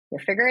 you'll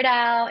figure it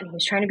out. And he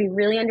was trying to be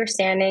really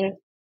understanding.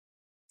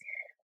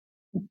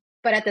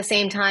 But at the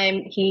same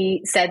time,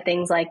 he said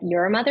things like,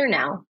 you're a mother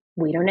now.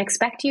 We don't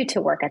expect you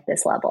to work at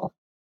this level.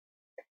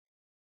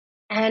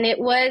 And it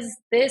was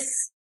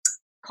this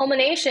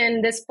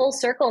culmination, this full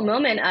circle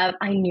moment of,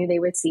 I knew they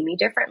would see me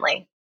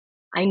differently.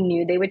 I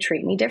knew they would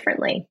treat me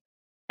differently.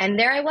 And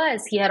there I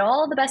was. He had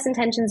all the best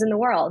intentions in the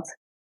world.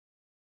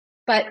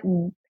 But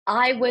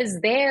I was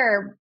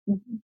there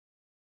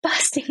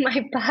busting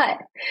my butt,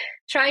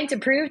 trying to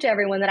prove to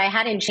everyone that I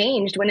hadn't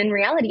changed, when in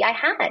reality I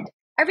had.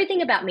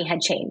 Everything about me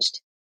had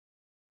changed.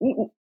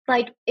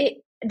 Like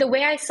the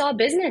way I saw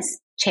business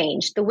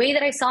changed, the way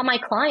that I saw my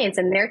clients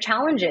and their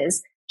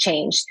challenges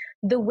changed,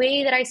 the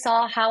way that I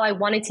saw how I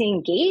wanted to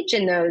engage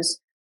in those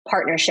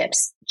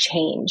partnerships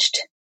changed.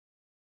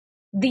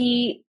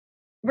 The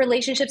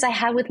relationships I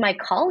had with my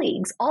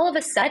colleagues, all of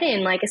a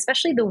sudden, like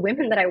especially the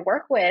women that I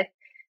work with,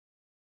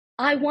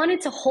 I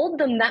wanted to hold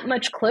them that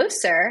much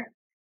closer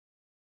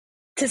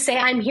to say,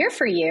 I'm here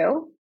for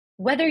you,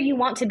 whether you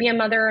want to be a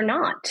mother or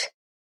not,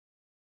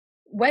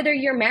 whether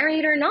you're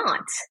married or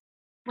not.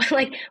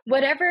 Like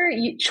whatever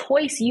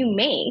choice you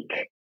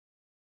make,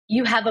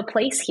 you have a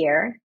place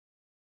here.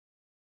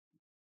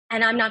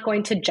 And I'm not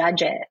going to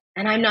judge it.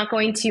 And I'm not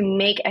going to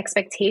make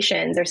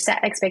expectations or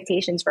set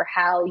expectations for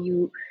how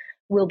you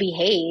will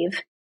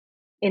behave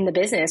in the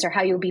business or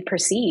how you'll be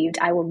perceived.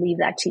 I will leave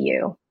that to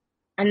you.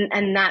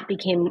 And that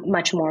became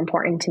much more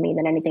important to me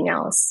than anything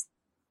else.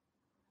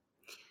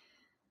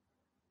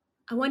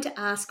 I want to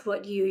ask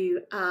what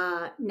you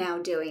are now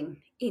doing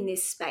in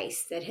this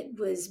space that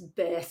was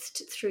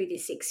birthed through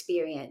this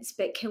experience.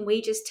 But can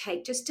we just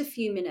take just a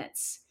few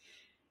minutes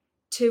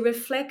to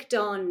reflect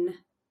on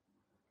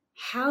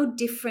how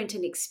different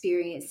an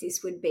experience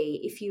this would be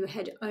if you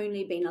had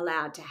only been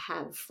allowed to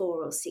have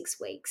 4 or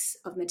 6 weeks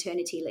of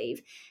maternity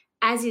leave,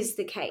 as is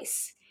the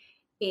case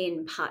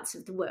in parts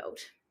of the world?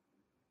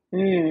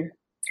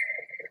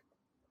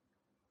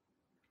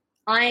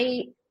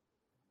 I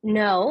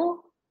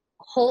know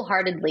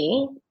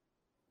wholeheartedly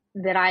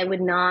that I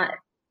would not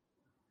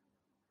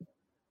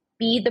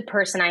be the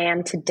person I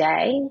am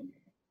today,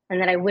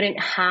 and that I wouldn't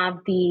have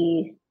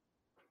the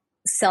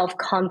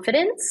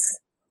self-confidence,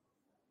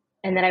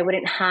 and that I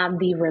wouldn't have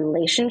the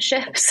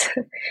relationships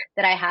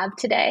that I have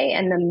today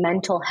and the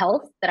mental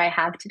health that I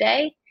have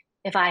today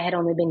if I had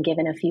only been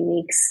given a few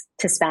weeks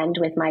to spend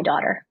with my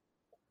daughter.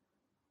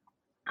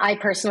 I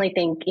personally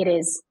think it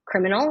is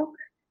criminal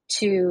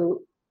to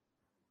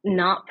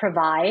not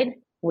provide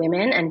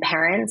women and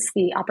parents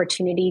the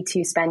opportunity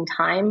to spend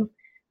time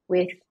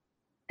with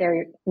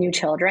their new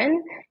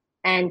children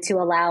and to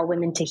allow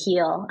women to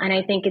heal. And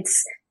I think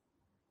it's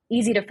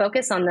easy to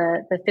focus on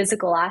the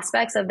physical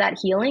aspects of that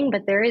healing,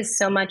 but there is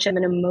so much of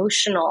an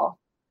emotional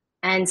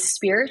and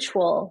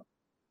spiritual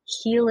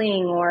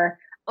healing or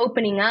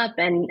opening up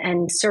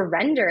and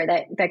surrender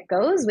that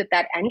goes with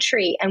that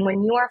entry. And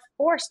when you are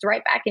forced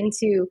right back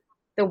into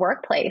the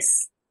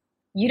workplace,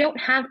 you don't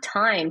have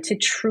time to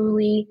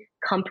truly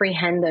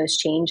comprehend those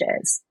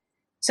changes.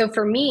 So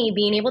for me,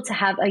 being able to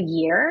have a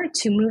year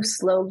to move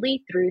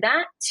slowly through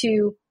that,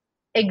 to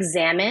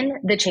examine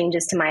the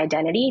changes to my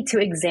identity, to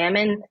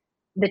examine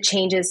the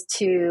changes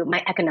to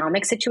my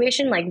economic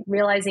situation, like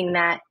realizing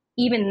that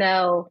even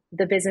though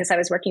the business I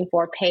was working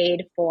for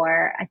paid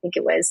for, I think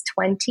it was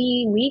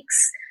 20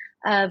 weeks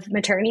of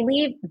maternity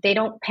leave, they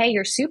don't pay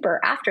your super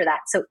after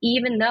that. So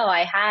even though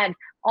I had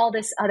all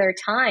this other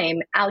time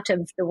out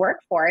of the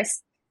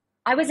workforce,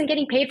 I wasn't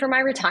getting paid for my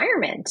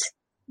retirement.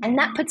 And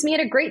that puts me at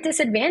a great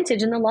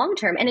disadvantage in the long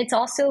term. And it's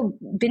also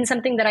been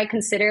something that I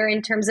consider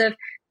in terms of,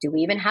 do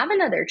we even have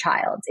another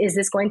child? Is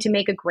this going to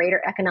make a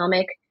greater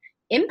economic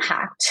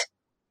impact?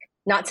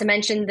 Not to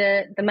mention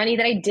the money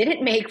that I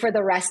didn't make for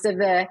the rest of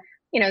the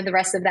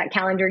rest of that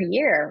calendar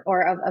year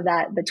or of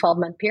the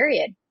 12-month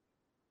period.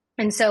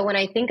 And so when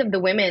I think of the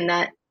women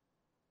that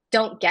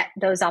don't get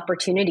those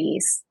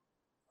opportunities,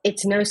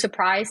 it's no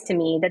surprise to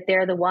me that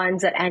they're the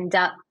ones that end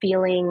up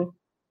feeling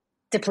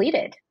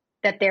depleted,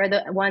 that they're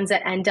the ones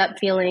that end up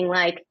feeling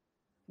like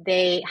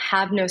they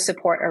have no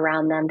support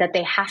around them, that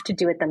they have to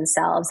do it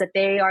themselves, that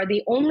they are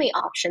the only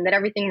option, that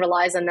everything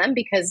relies on them,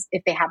 because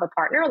if they have a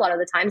partner, a lot of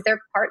the times their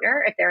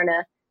partner, if they're in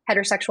a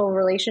heterosexual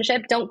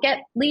relationship, don't get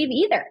leave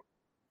either.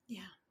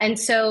 Yeah. And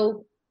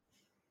so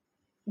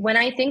when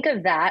I think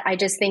of that, I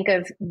just think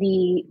of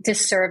the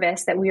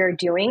disservice that we are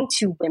doing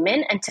to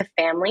women and to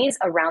families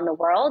around the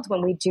world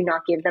when we do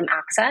not give them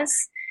access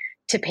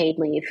to paid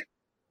leave.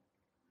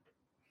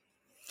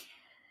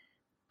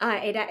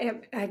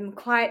 I'm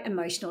quite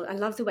emotional. I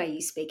love the way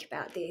you speak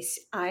about this.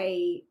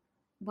 I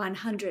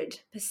 100%,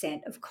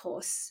 of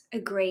course,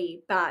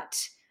 agree. But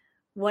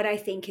what I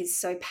think is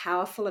so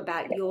powerful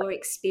about your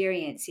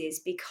experience is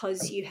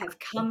because you have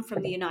come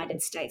from the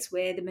United States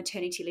where the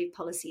maternity leave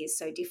policy is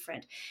so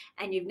different,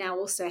 and you've now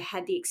also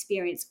had the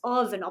experience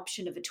of an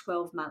option of a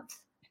 12-month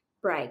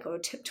break or a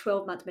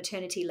 12-month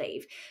maternity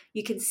leave.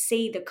 You can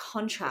see the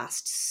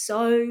contrast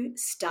so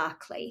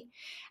starkly,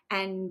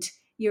 and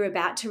you're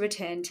about to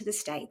return to the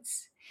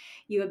States.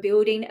 You are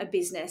building a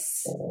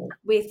business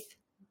with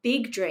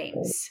big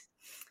dreams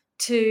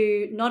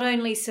to not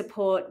only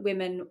support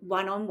women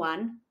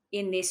one-on-one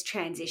in this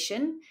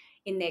transition,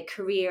 in their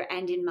career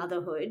and in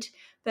motherhood,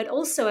 but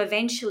also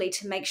eventually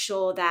to make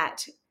sure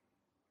that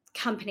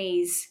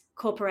companies,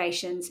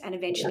 corporations, and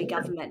eventually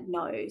government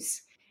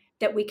knows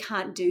that we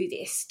can't do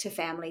this to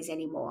families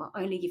anymore,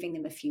 only giving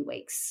them a few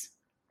weeks.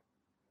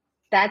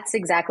 That's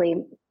exactly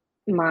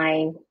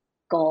my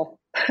goal.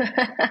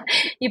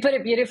 You put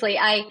it beautifully.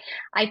 I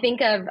think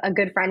of a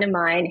good friend of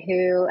mine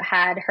who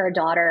had her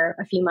daughter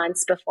a few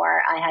months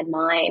before I had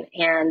mine,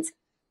 and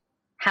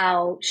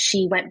how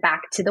she went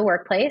back to the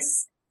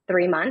workplace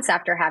 3 months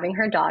after having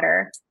her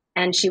daughter,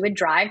 and she would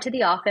drive to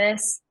the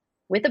office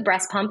with a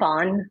breast pump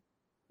on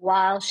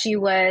while she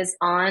was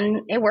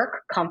on a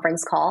work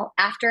conference call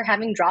after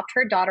having dropped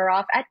her daughter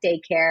off at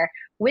daycare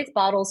with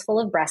bottles full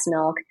of breast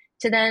milk,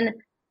 to then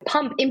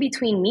pump in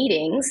between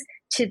meetings,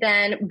 to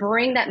then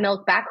bring that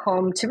milk back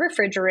home, to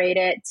refrigerate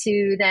it,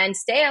 to then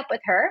stay up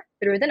with her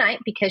through the night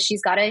because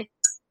she's got a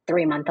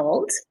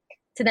 3-month-old,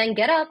 to then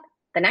get up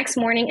the next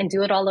morning and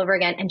do it all over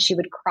again. And she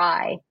would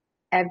cry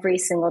every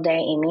single day,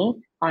 Amy,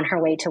 on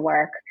her way to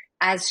work,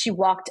 as she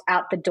walked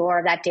out the door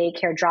of that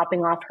daycare, dropping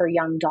off her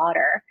young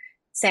daughter,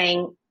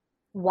 saying,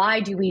 why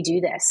do we do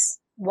this?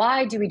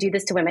 Why do we do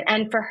this to women?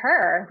 And for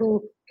her,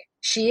 who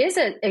she is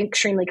an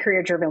extremely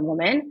career-driven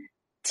woman,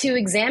 to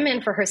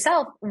examine for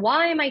herself,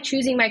 why am I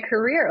choosing my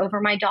career over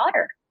my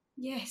daughter?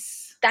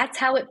 Yes. That's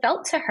how it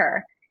felt to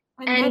her.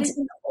 And that is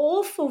an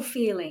awful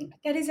feeling.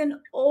 That is an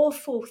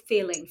awful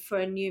feeling for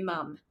a new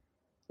mum.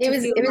 It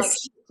was like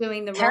she's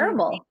doing the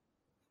terrible. wrong thing.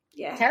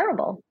 Yeah.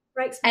 Terrible.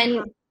 Breaks my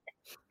heart.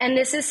 And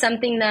this is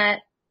something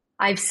that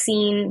I've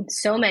seen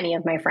so many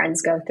of my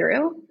friends go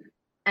through.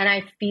 And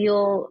I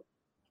feel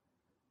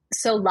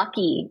so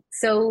lucky,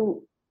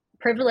 so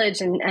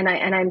privileged,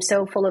 and I'm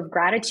so full of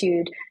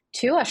gratitude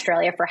to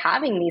Australia for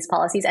having these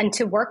policies, and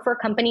to work for a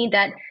company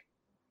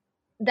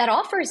that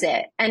offers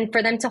it, and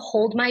for them to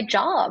hold my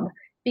job.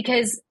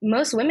 Because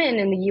most women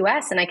in the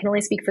US, and I can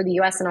only speak for the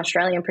US and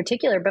Australia in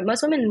particular, but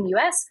most women in the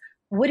US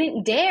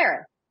wouldn't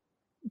dare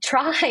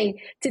try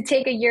to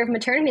take a year of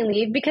maternity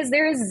leave because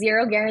there is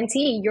zero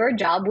guarantee your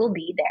job will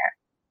be there.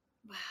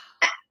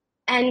 Wow.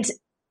 And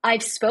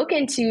I've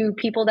spoken to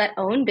people that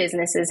own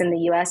businesses in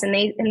the US, and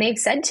they've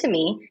said to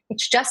me,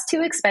 it's just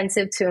too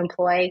expensive to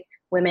employ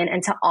women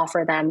and to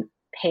offer them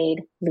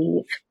paid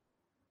leave.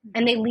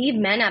 And they leave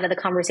men out of the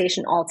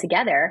conversation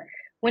altogether,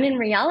 when in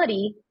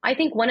reality, I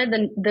think one of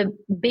the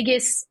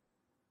biggest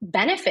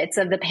benefits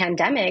of the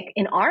pandemic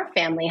in our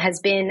family has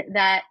been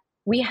that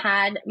we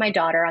had my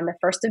daughter on the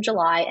 1st of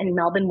July, and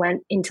Melbourne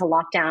went into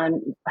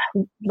lockdown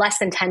less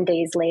than 10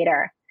 days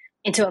later,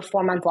 into a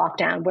 4-month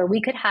lockdown where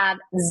we could have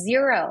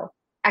zero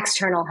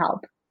external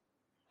help.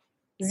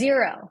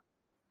 Zero.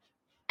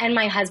 And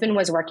my husband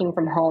was working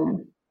from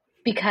home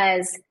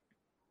because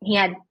he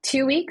had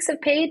 2 weeks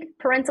of paid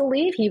parental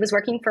leave. He was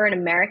working for an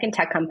American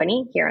tech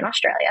company here in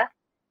Australia.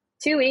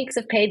 2 weeks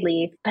of paid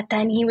leave, but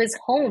then he was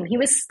home. He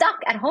was stuck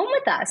at home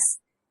with us.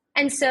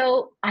 And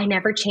so I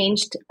never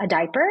changed a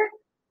diaper,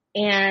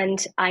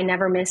 and I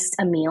never missed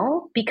a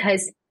meal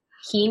because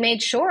he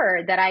made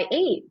sure that I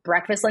ate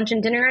breakfast, lunch,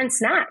 and dinner and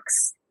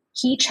snacks.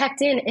 He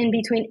checked in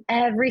between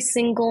every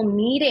single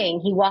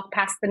meeting. He walked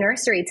past the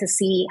nursery to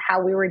see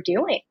how we were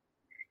doing.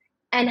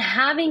 And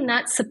having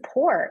that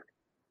support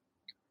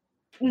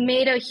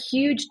made a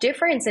huge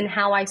difference in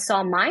how I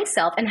saw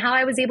myself and how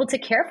I was able to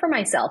care for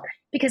myself.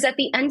 Because at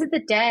the end of the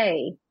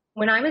day,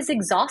 when I was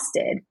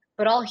exhausted,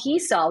 but all he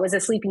saw was a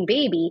sleeping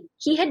baby,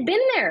 he had been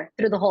there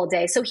through the whole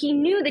day. So he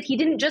knew that he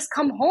didn't just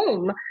come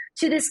home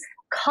to this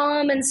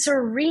calm and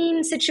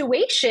serene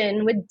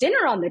situation with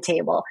dinner on the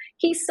table.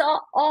 He saw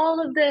all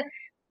of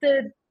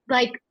the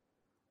like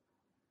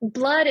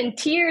blood and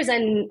tears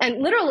and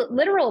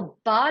literal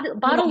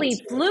bodily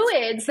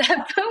fluids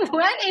that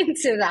went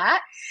into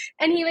that.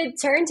 And he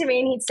would turn to me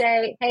and he'd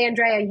say, hey,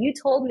 Andrea, you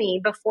told me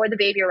before the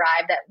baby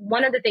arrived that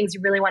one of the things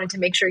you really wanted to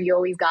make sure you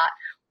always got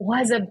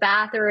was a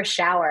bath or a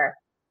shower.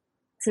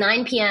 It's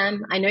 9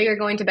 p.m. I know you're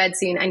going to bed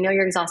soon. I know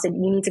you're exhausted.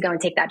 You need to go and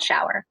take that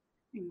shower.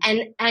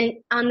 And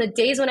on the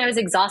days when I was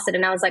exhausted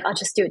and I was like, I'll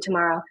just do it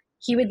tomorrow,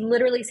 he would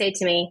literally say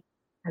to me,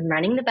 I'm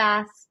running the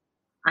bath.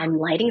 I'm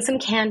lighting some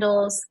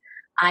candles.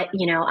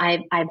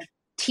 I've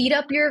teed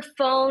up your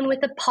phone with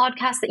a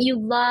podcast that you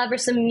love or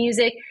some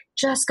music.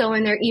 Just go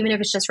in there, even if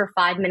it's just for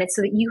 5 minutes,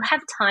 so that you have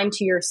time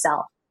to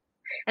yourself.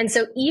 And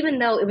so even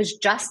though it was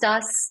just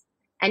us,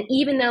 and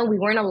even though we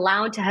weren't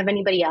allowed to have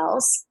anybody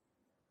else,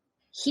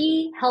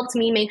 he helped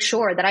me make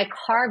sure that I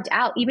carved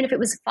out, even if it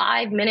was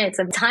 5 minutes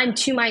of time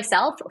to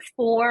myself,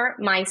 for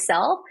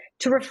myself,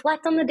 to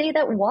reflect on the day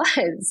that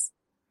was.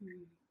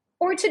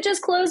 or to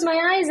just close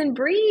my eyes and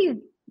breathe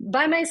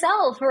by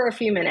myself for a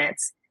few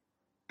minutes.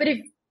 But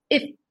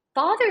if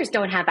fathers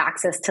don't have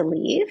access to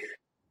leave,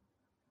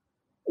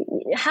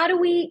 how do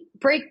we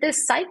break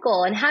this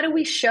cycle? And how do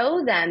we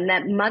show them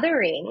that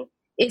mothering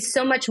is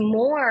so much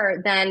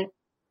more than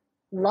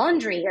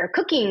laundry or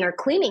cooking or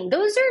cleaning?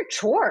 Those are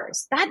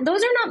chores.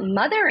 Those are not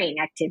mothering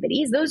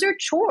activities. Those are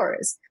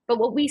chores. But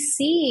what we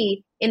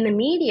see in the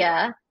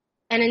media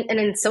and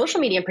in social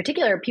media in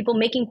particular, people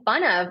making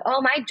fun of,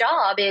 oh, my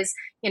job is,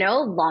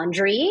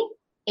 laundry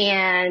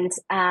and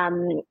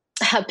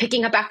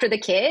picking up after the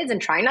kids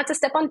and trying not to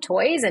step on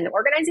toys and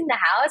organizing the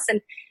house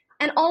and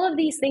all of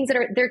these things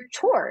they're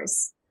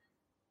chores.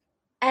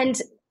 And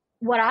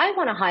what I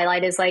want to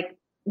highlight is like,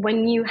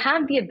 when you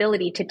have the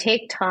ability to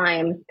take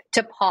time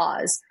to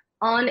pause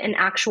on an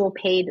actual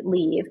paid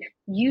leave,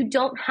 you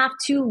don't have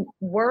to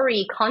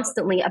worry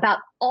constantly about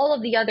all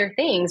of the other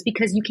things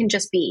because you can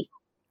just be.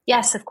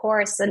 Yes, of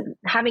course, and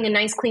having a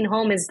nice clean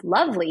home is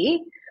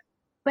lovely,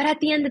 but at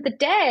the end of the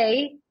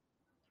day,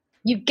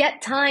 you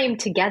get time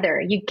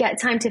together. You get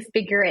time to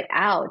figure it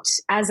out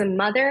as a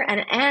mother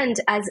and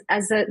as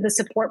the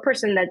support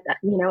person that,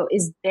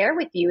 is there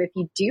with you. If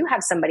you do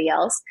have somebody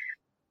else,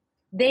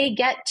 they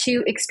get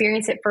to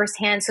experience it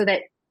firsthand so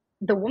that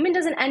the woman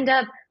doesn't end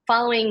up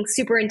following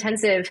super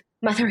intensive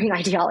mothering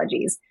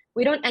ideologies.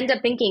 We don't end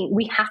up thinking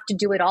we have to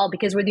do it all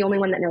because we're the only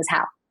one that knows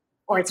how,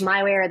 or it's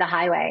my way or the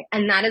highway.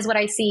 And that is what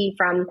I see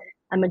from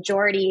a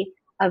majority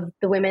of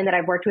the women that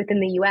I've worked with in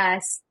the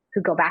US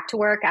who go back to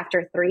work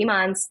after 3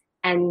 months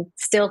and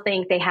still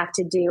think they have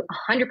to do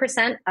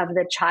 100% of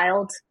the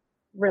childcare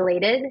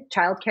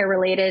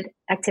related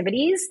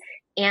activities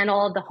and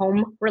all of the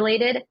home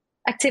related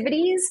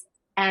activities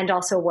and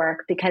also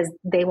work because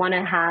they want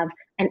to have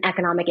an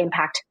economic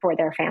impact for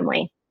their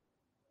family.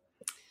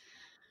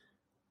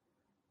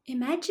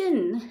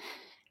 Imagine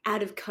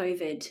out of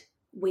COVID,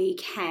 we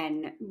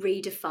can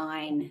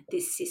redefine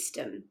this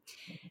system,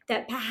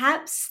 that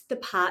perhaps the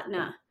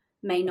partner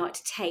may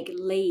not take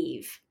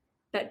leave,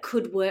 but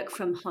could work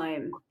from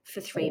home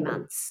for 3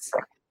 months.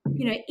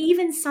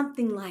 Even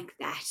something like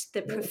that,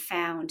 the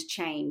profound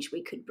change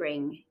we could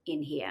bring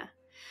in here.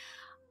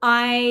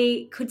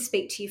 I could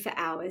speak to you for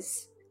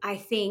hours. I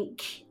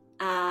think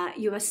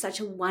you are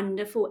such a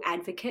wonderful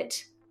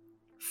advocate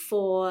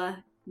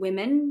for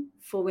women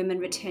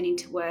returning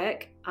to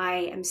work.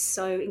 I am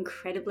so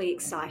incredibly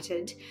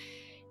excited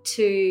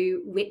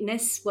to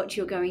witness what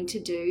you're going to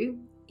do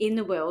in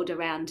the world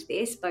around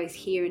this, both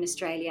here in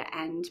Australia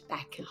and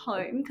back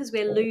home, because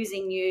we're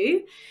losing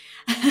you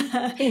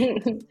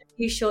in a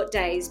few short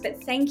days.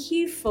 But thank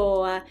you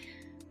for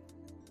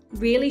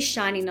really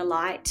shining a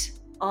light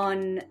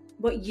on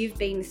what you've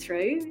been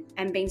through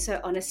and being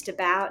so honest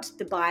about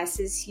the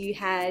biases you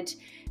had,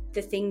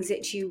 the things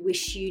that you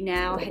wish you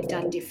now had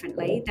done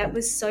differently. That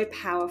was so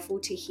powerful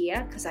to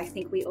hear, because I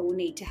think we all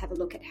need to have a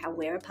look at how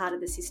we're a part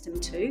of the system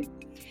too,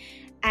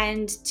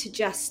 and to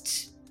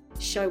just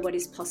show what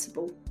is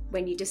possible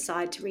when you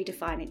decide to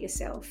redefine it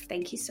yourself.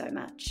 Thank you so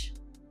much.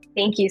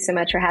 Thank you so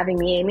much for having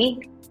me, Amy.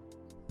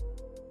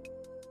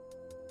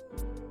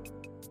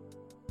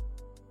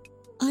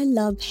 I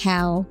love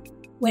how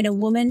when a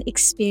woman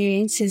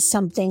experiences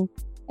something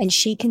and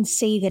she can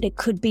see that it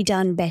could be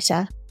done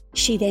better,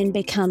 she then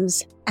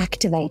becomes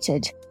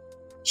activated.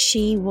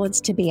 She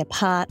wants to be a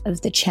part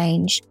of the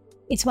change.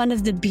 It's one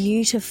of the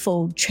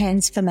beautiful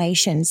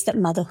transformations that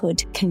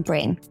motherhood can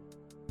bring.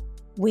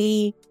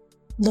 We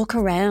look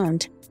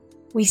around,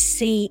 we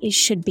see it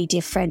should be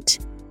different,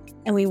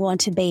 and we want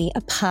to be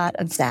a part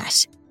of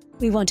that.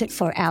 We want it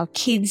for our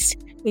kids,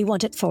 we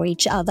want it for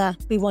each other,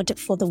 we want it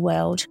for the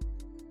world.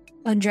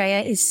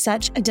 Andrea is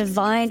such a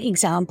divine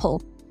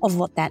example of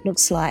what that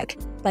looks like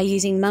by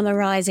using Mama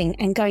Rising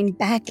and going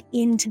back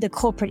into the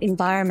corporate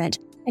environment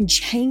and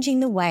changing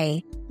the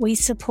way we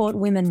support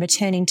women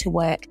returning to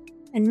work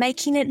and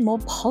making it more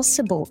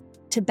possible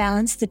to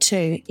balance the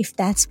two if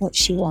that's what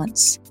she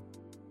wants.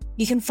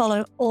 You can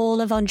follow all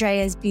of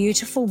Andrea's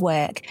beautiful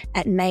work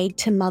at Made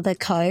to Mother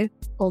Co.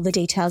 All the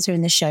details are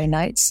in the show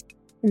notes.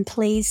 And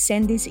please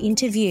send this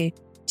interview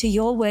to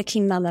your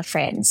working mama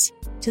friends,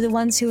 to the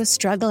ones who are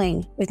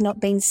struggling with not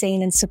being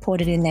seen and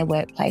supported in their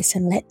workplace,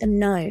 and let them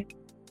know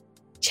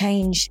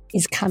change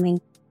is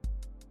coming.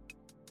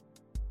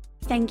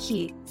 Thank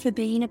you for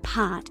being a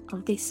part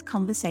of this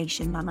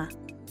conversation, Mama.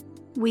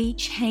 We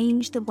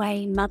change the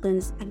way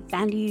mothers are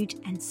valued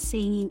and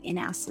seen in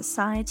our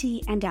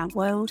society and our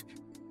world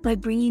by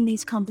bringing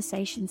these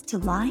conversations to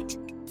light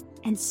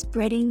and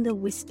spreading the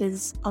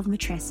whispers of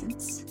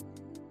matrescence.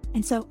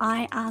 And so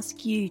I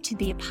ask you to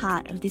be a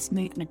part of this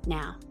movement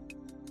now.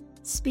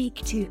 Speak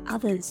to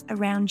others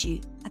around you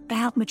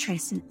about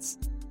matrescence,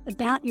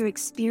 about your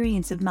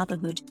experience of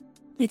motherhood.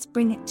 Let's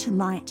bring it to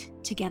light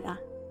together.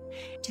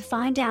 To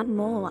find out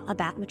more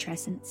about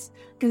matrescence,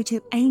 go to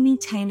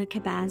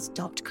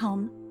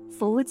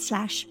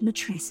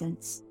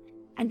amytaylorkabaz.com/matrescence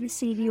and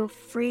receive your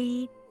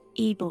free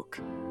ebook,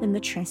 The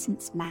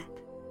Matrescence Map,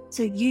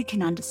 so you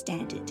can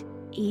understand it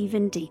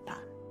even deeper.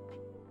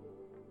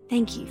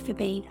 Thank you for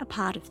being a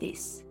part of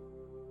this.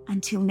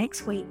 Until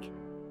next week,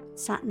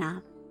 Sat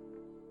Nam.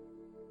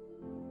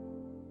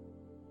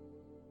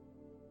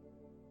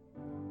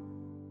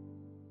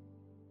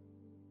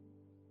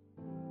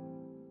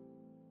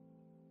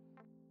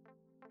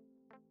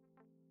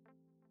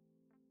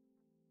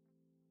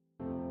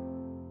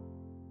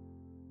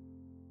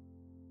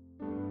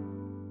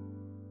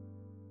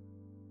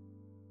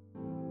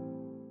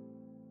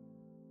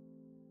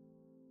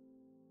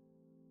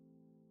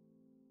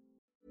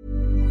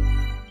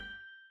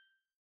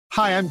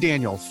 Hi, I'm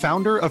Daniel,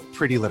 founder of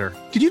Pretty Litter.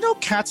 Did you know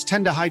cats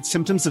tend to hide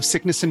symptoms of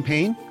sickness and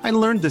pain? I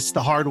learned this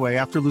the hard way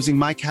after losing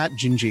my cat,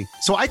 Gingy.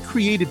 So I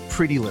created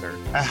Pretty Litter,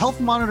 a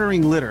health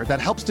monitoring litter that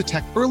helps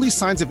detect early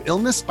signs of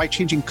illness by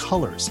changing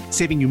colors,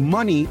 saving you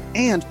money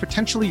and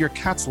potentially your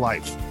cat's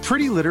life.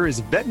 Pretty Litter is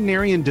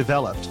veterinarian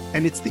developed,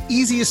 and it's the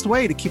easiest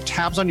way to keep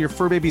tabs on your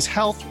fur baby's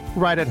health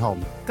right at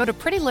home. Go to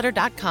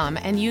prettylitter.com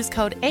and use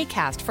code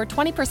ACAST for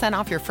 20%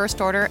 off your first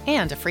order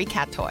and a free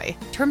cat toy.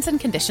 Terms and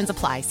conditions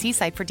apply. See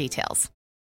site for details.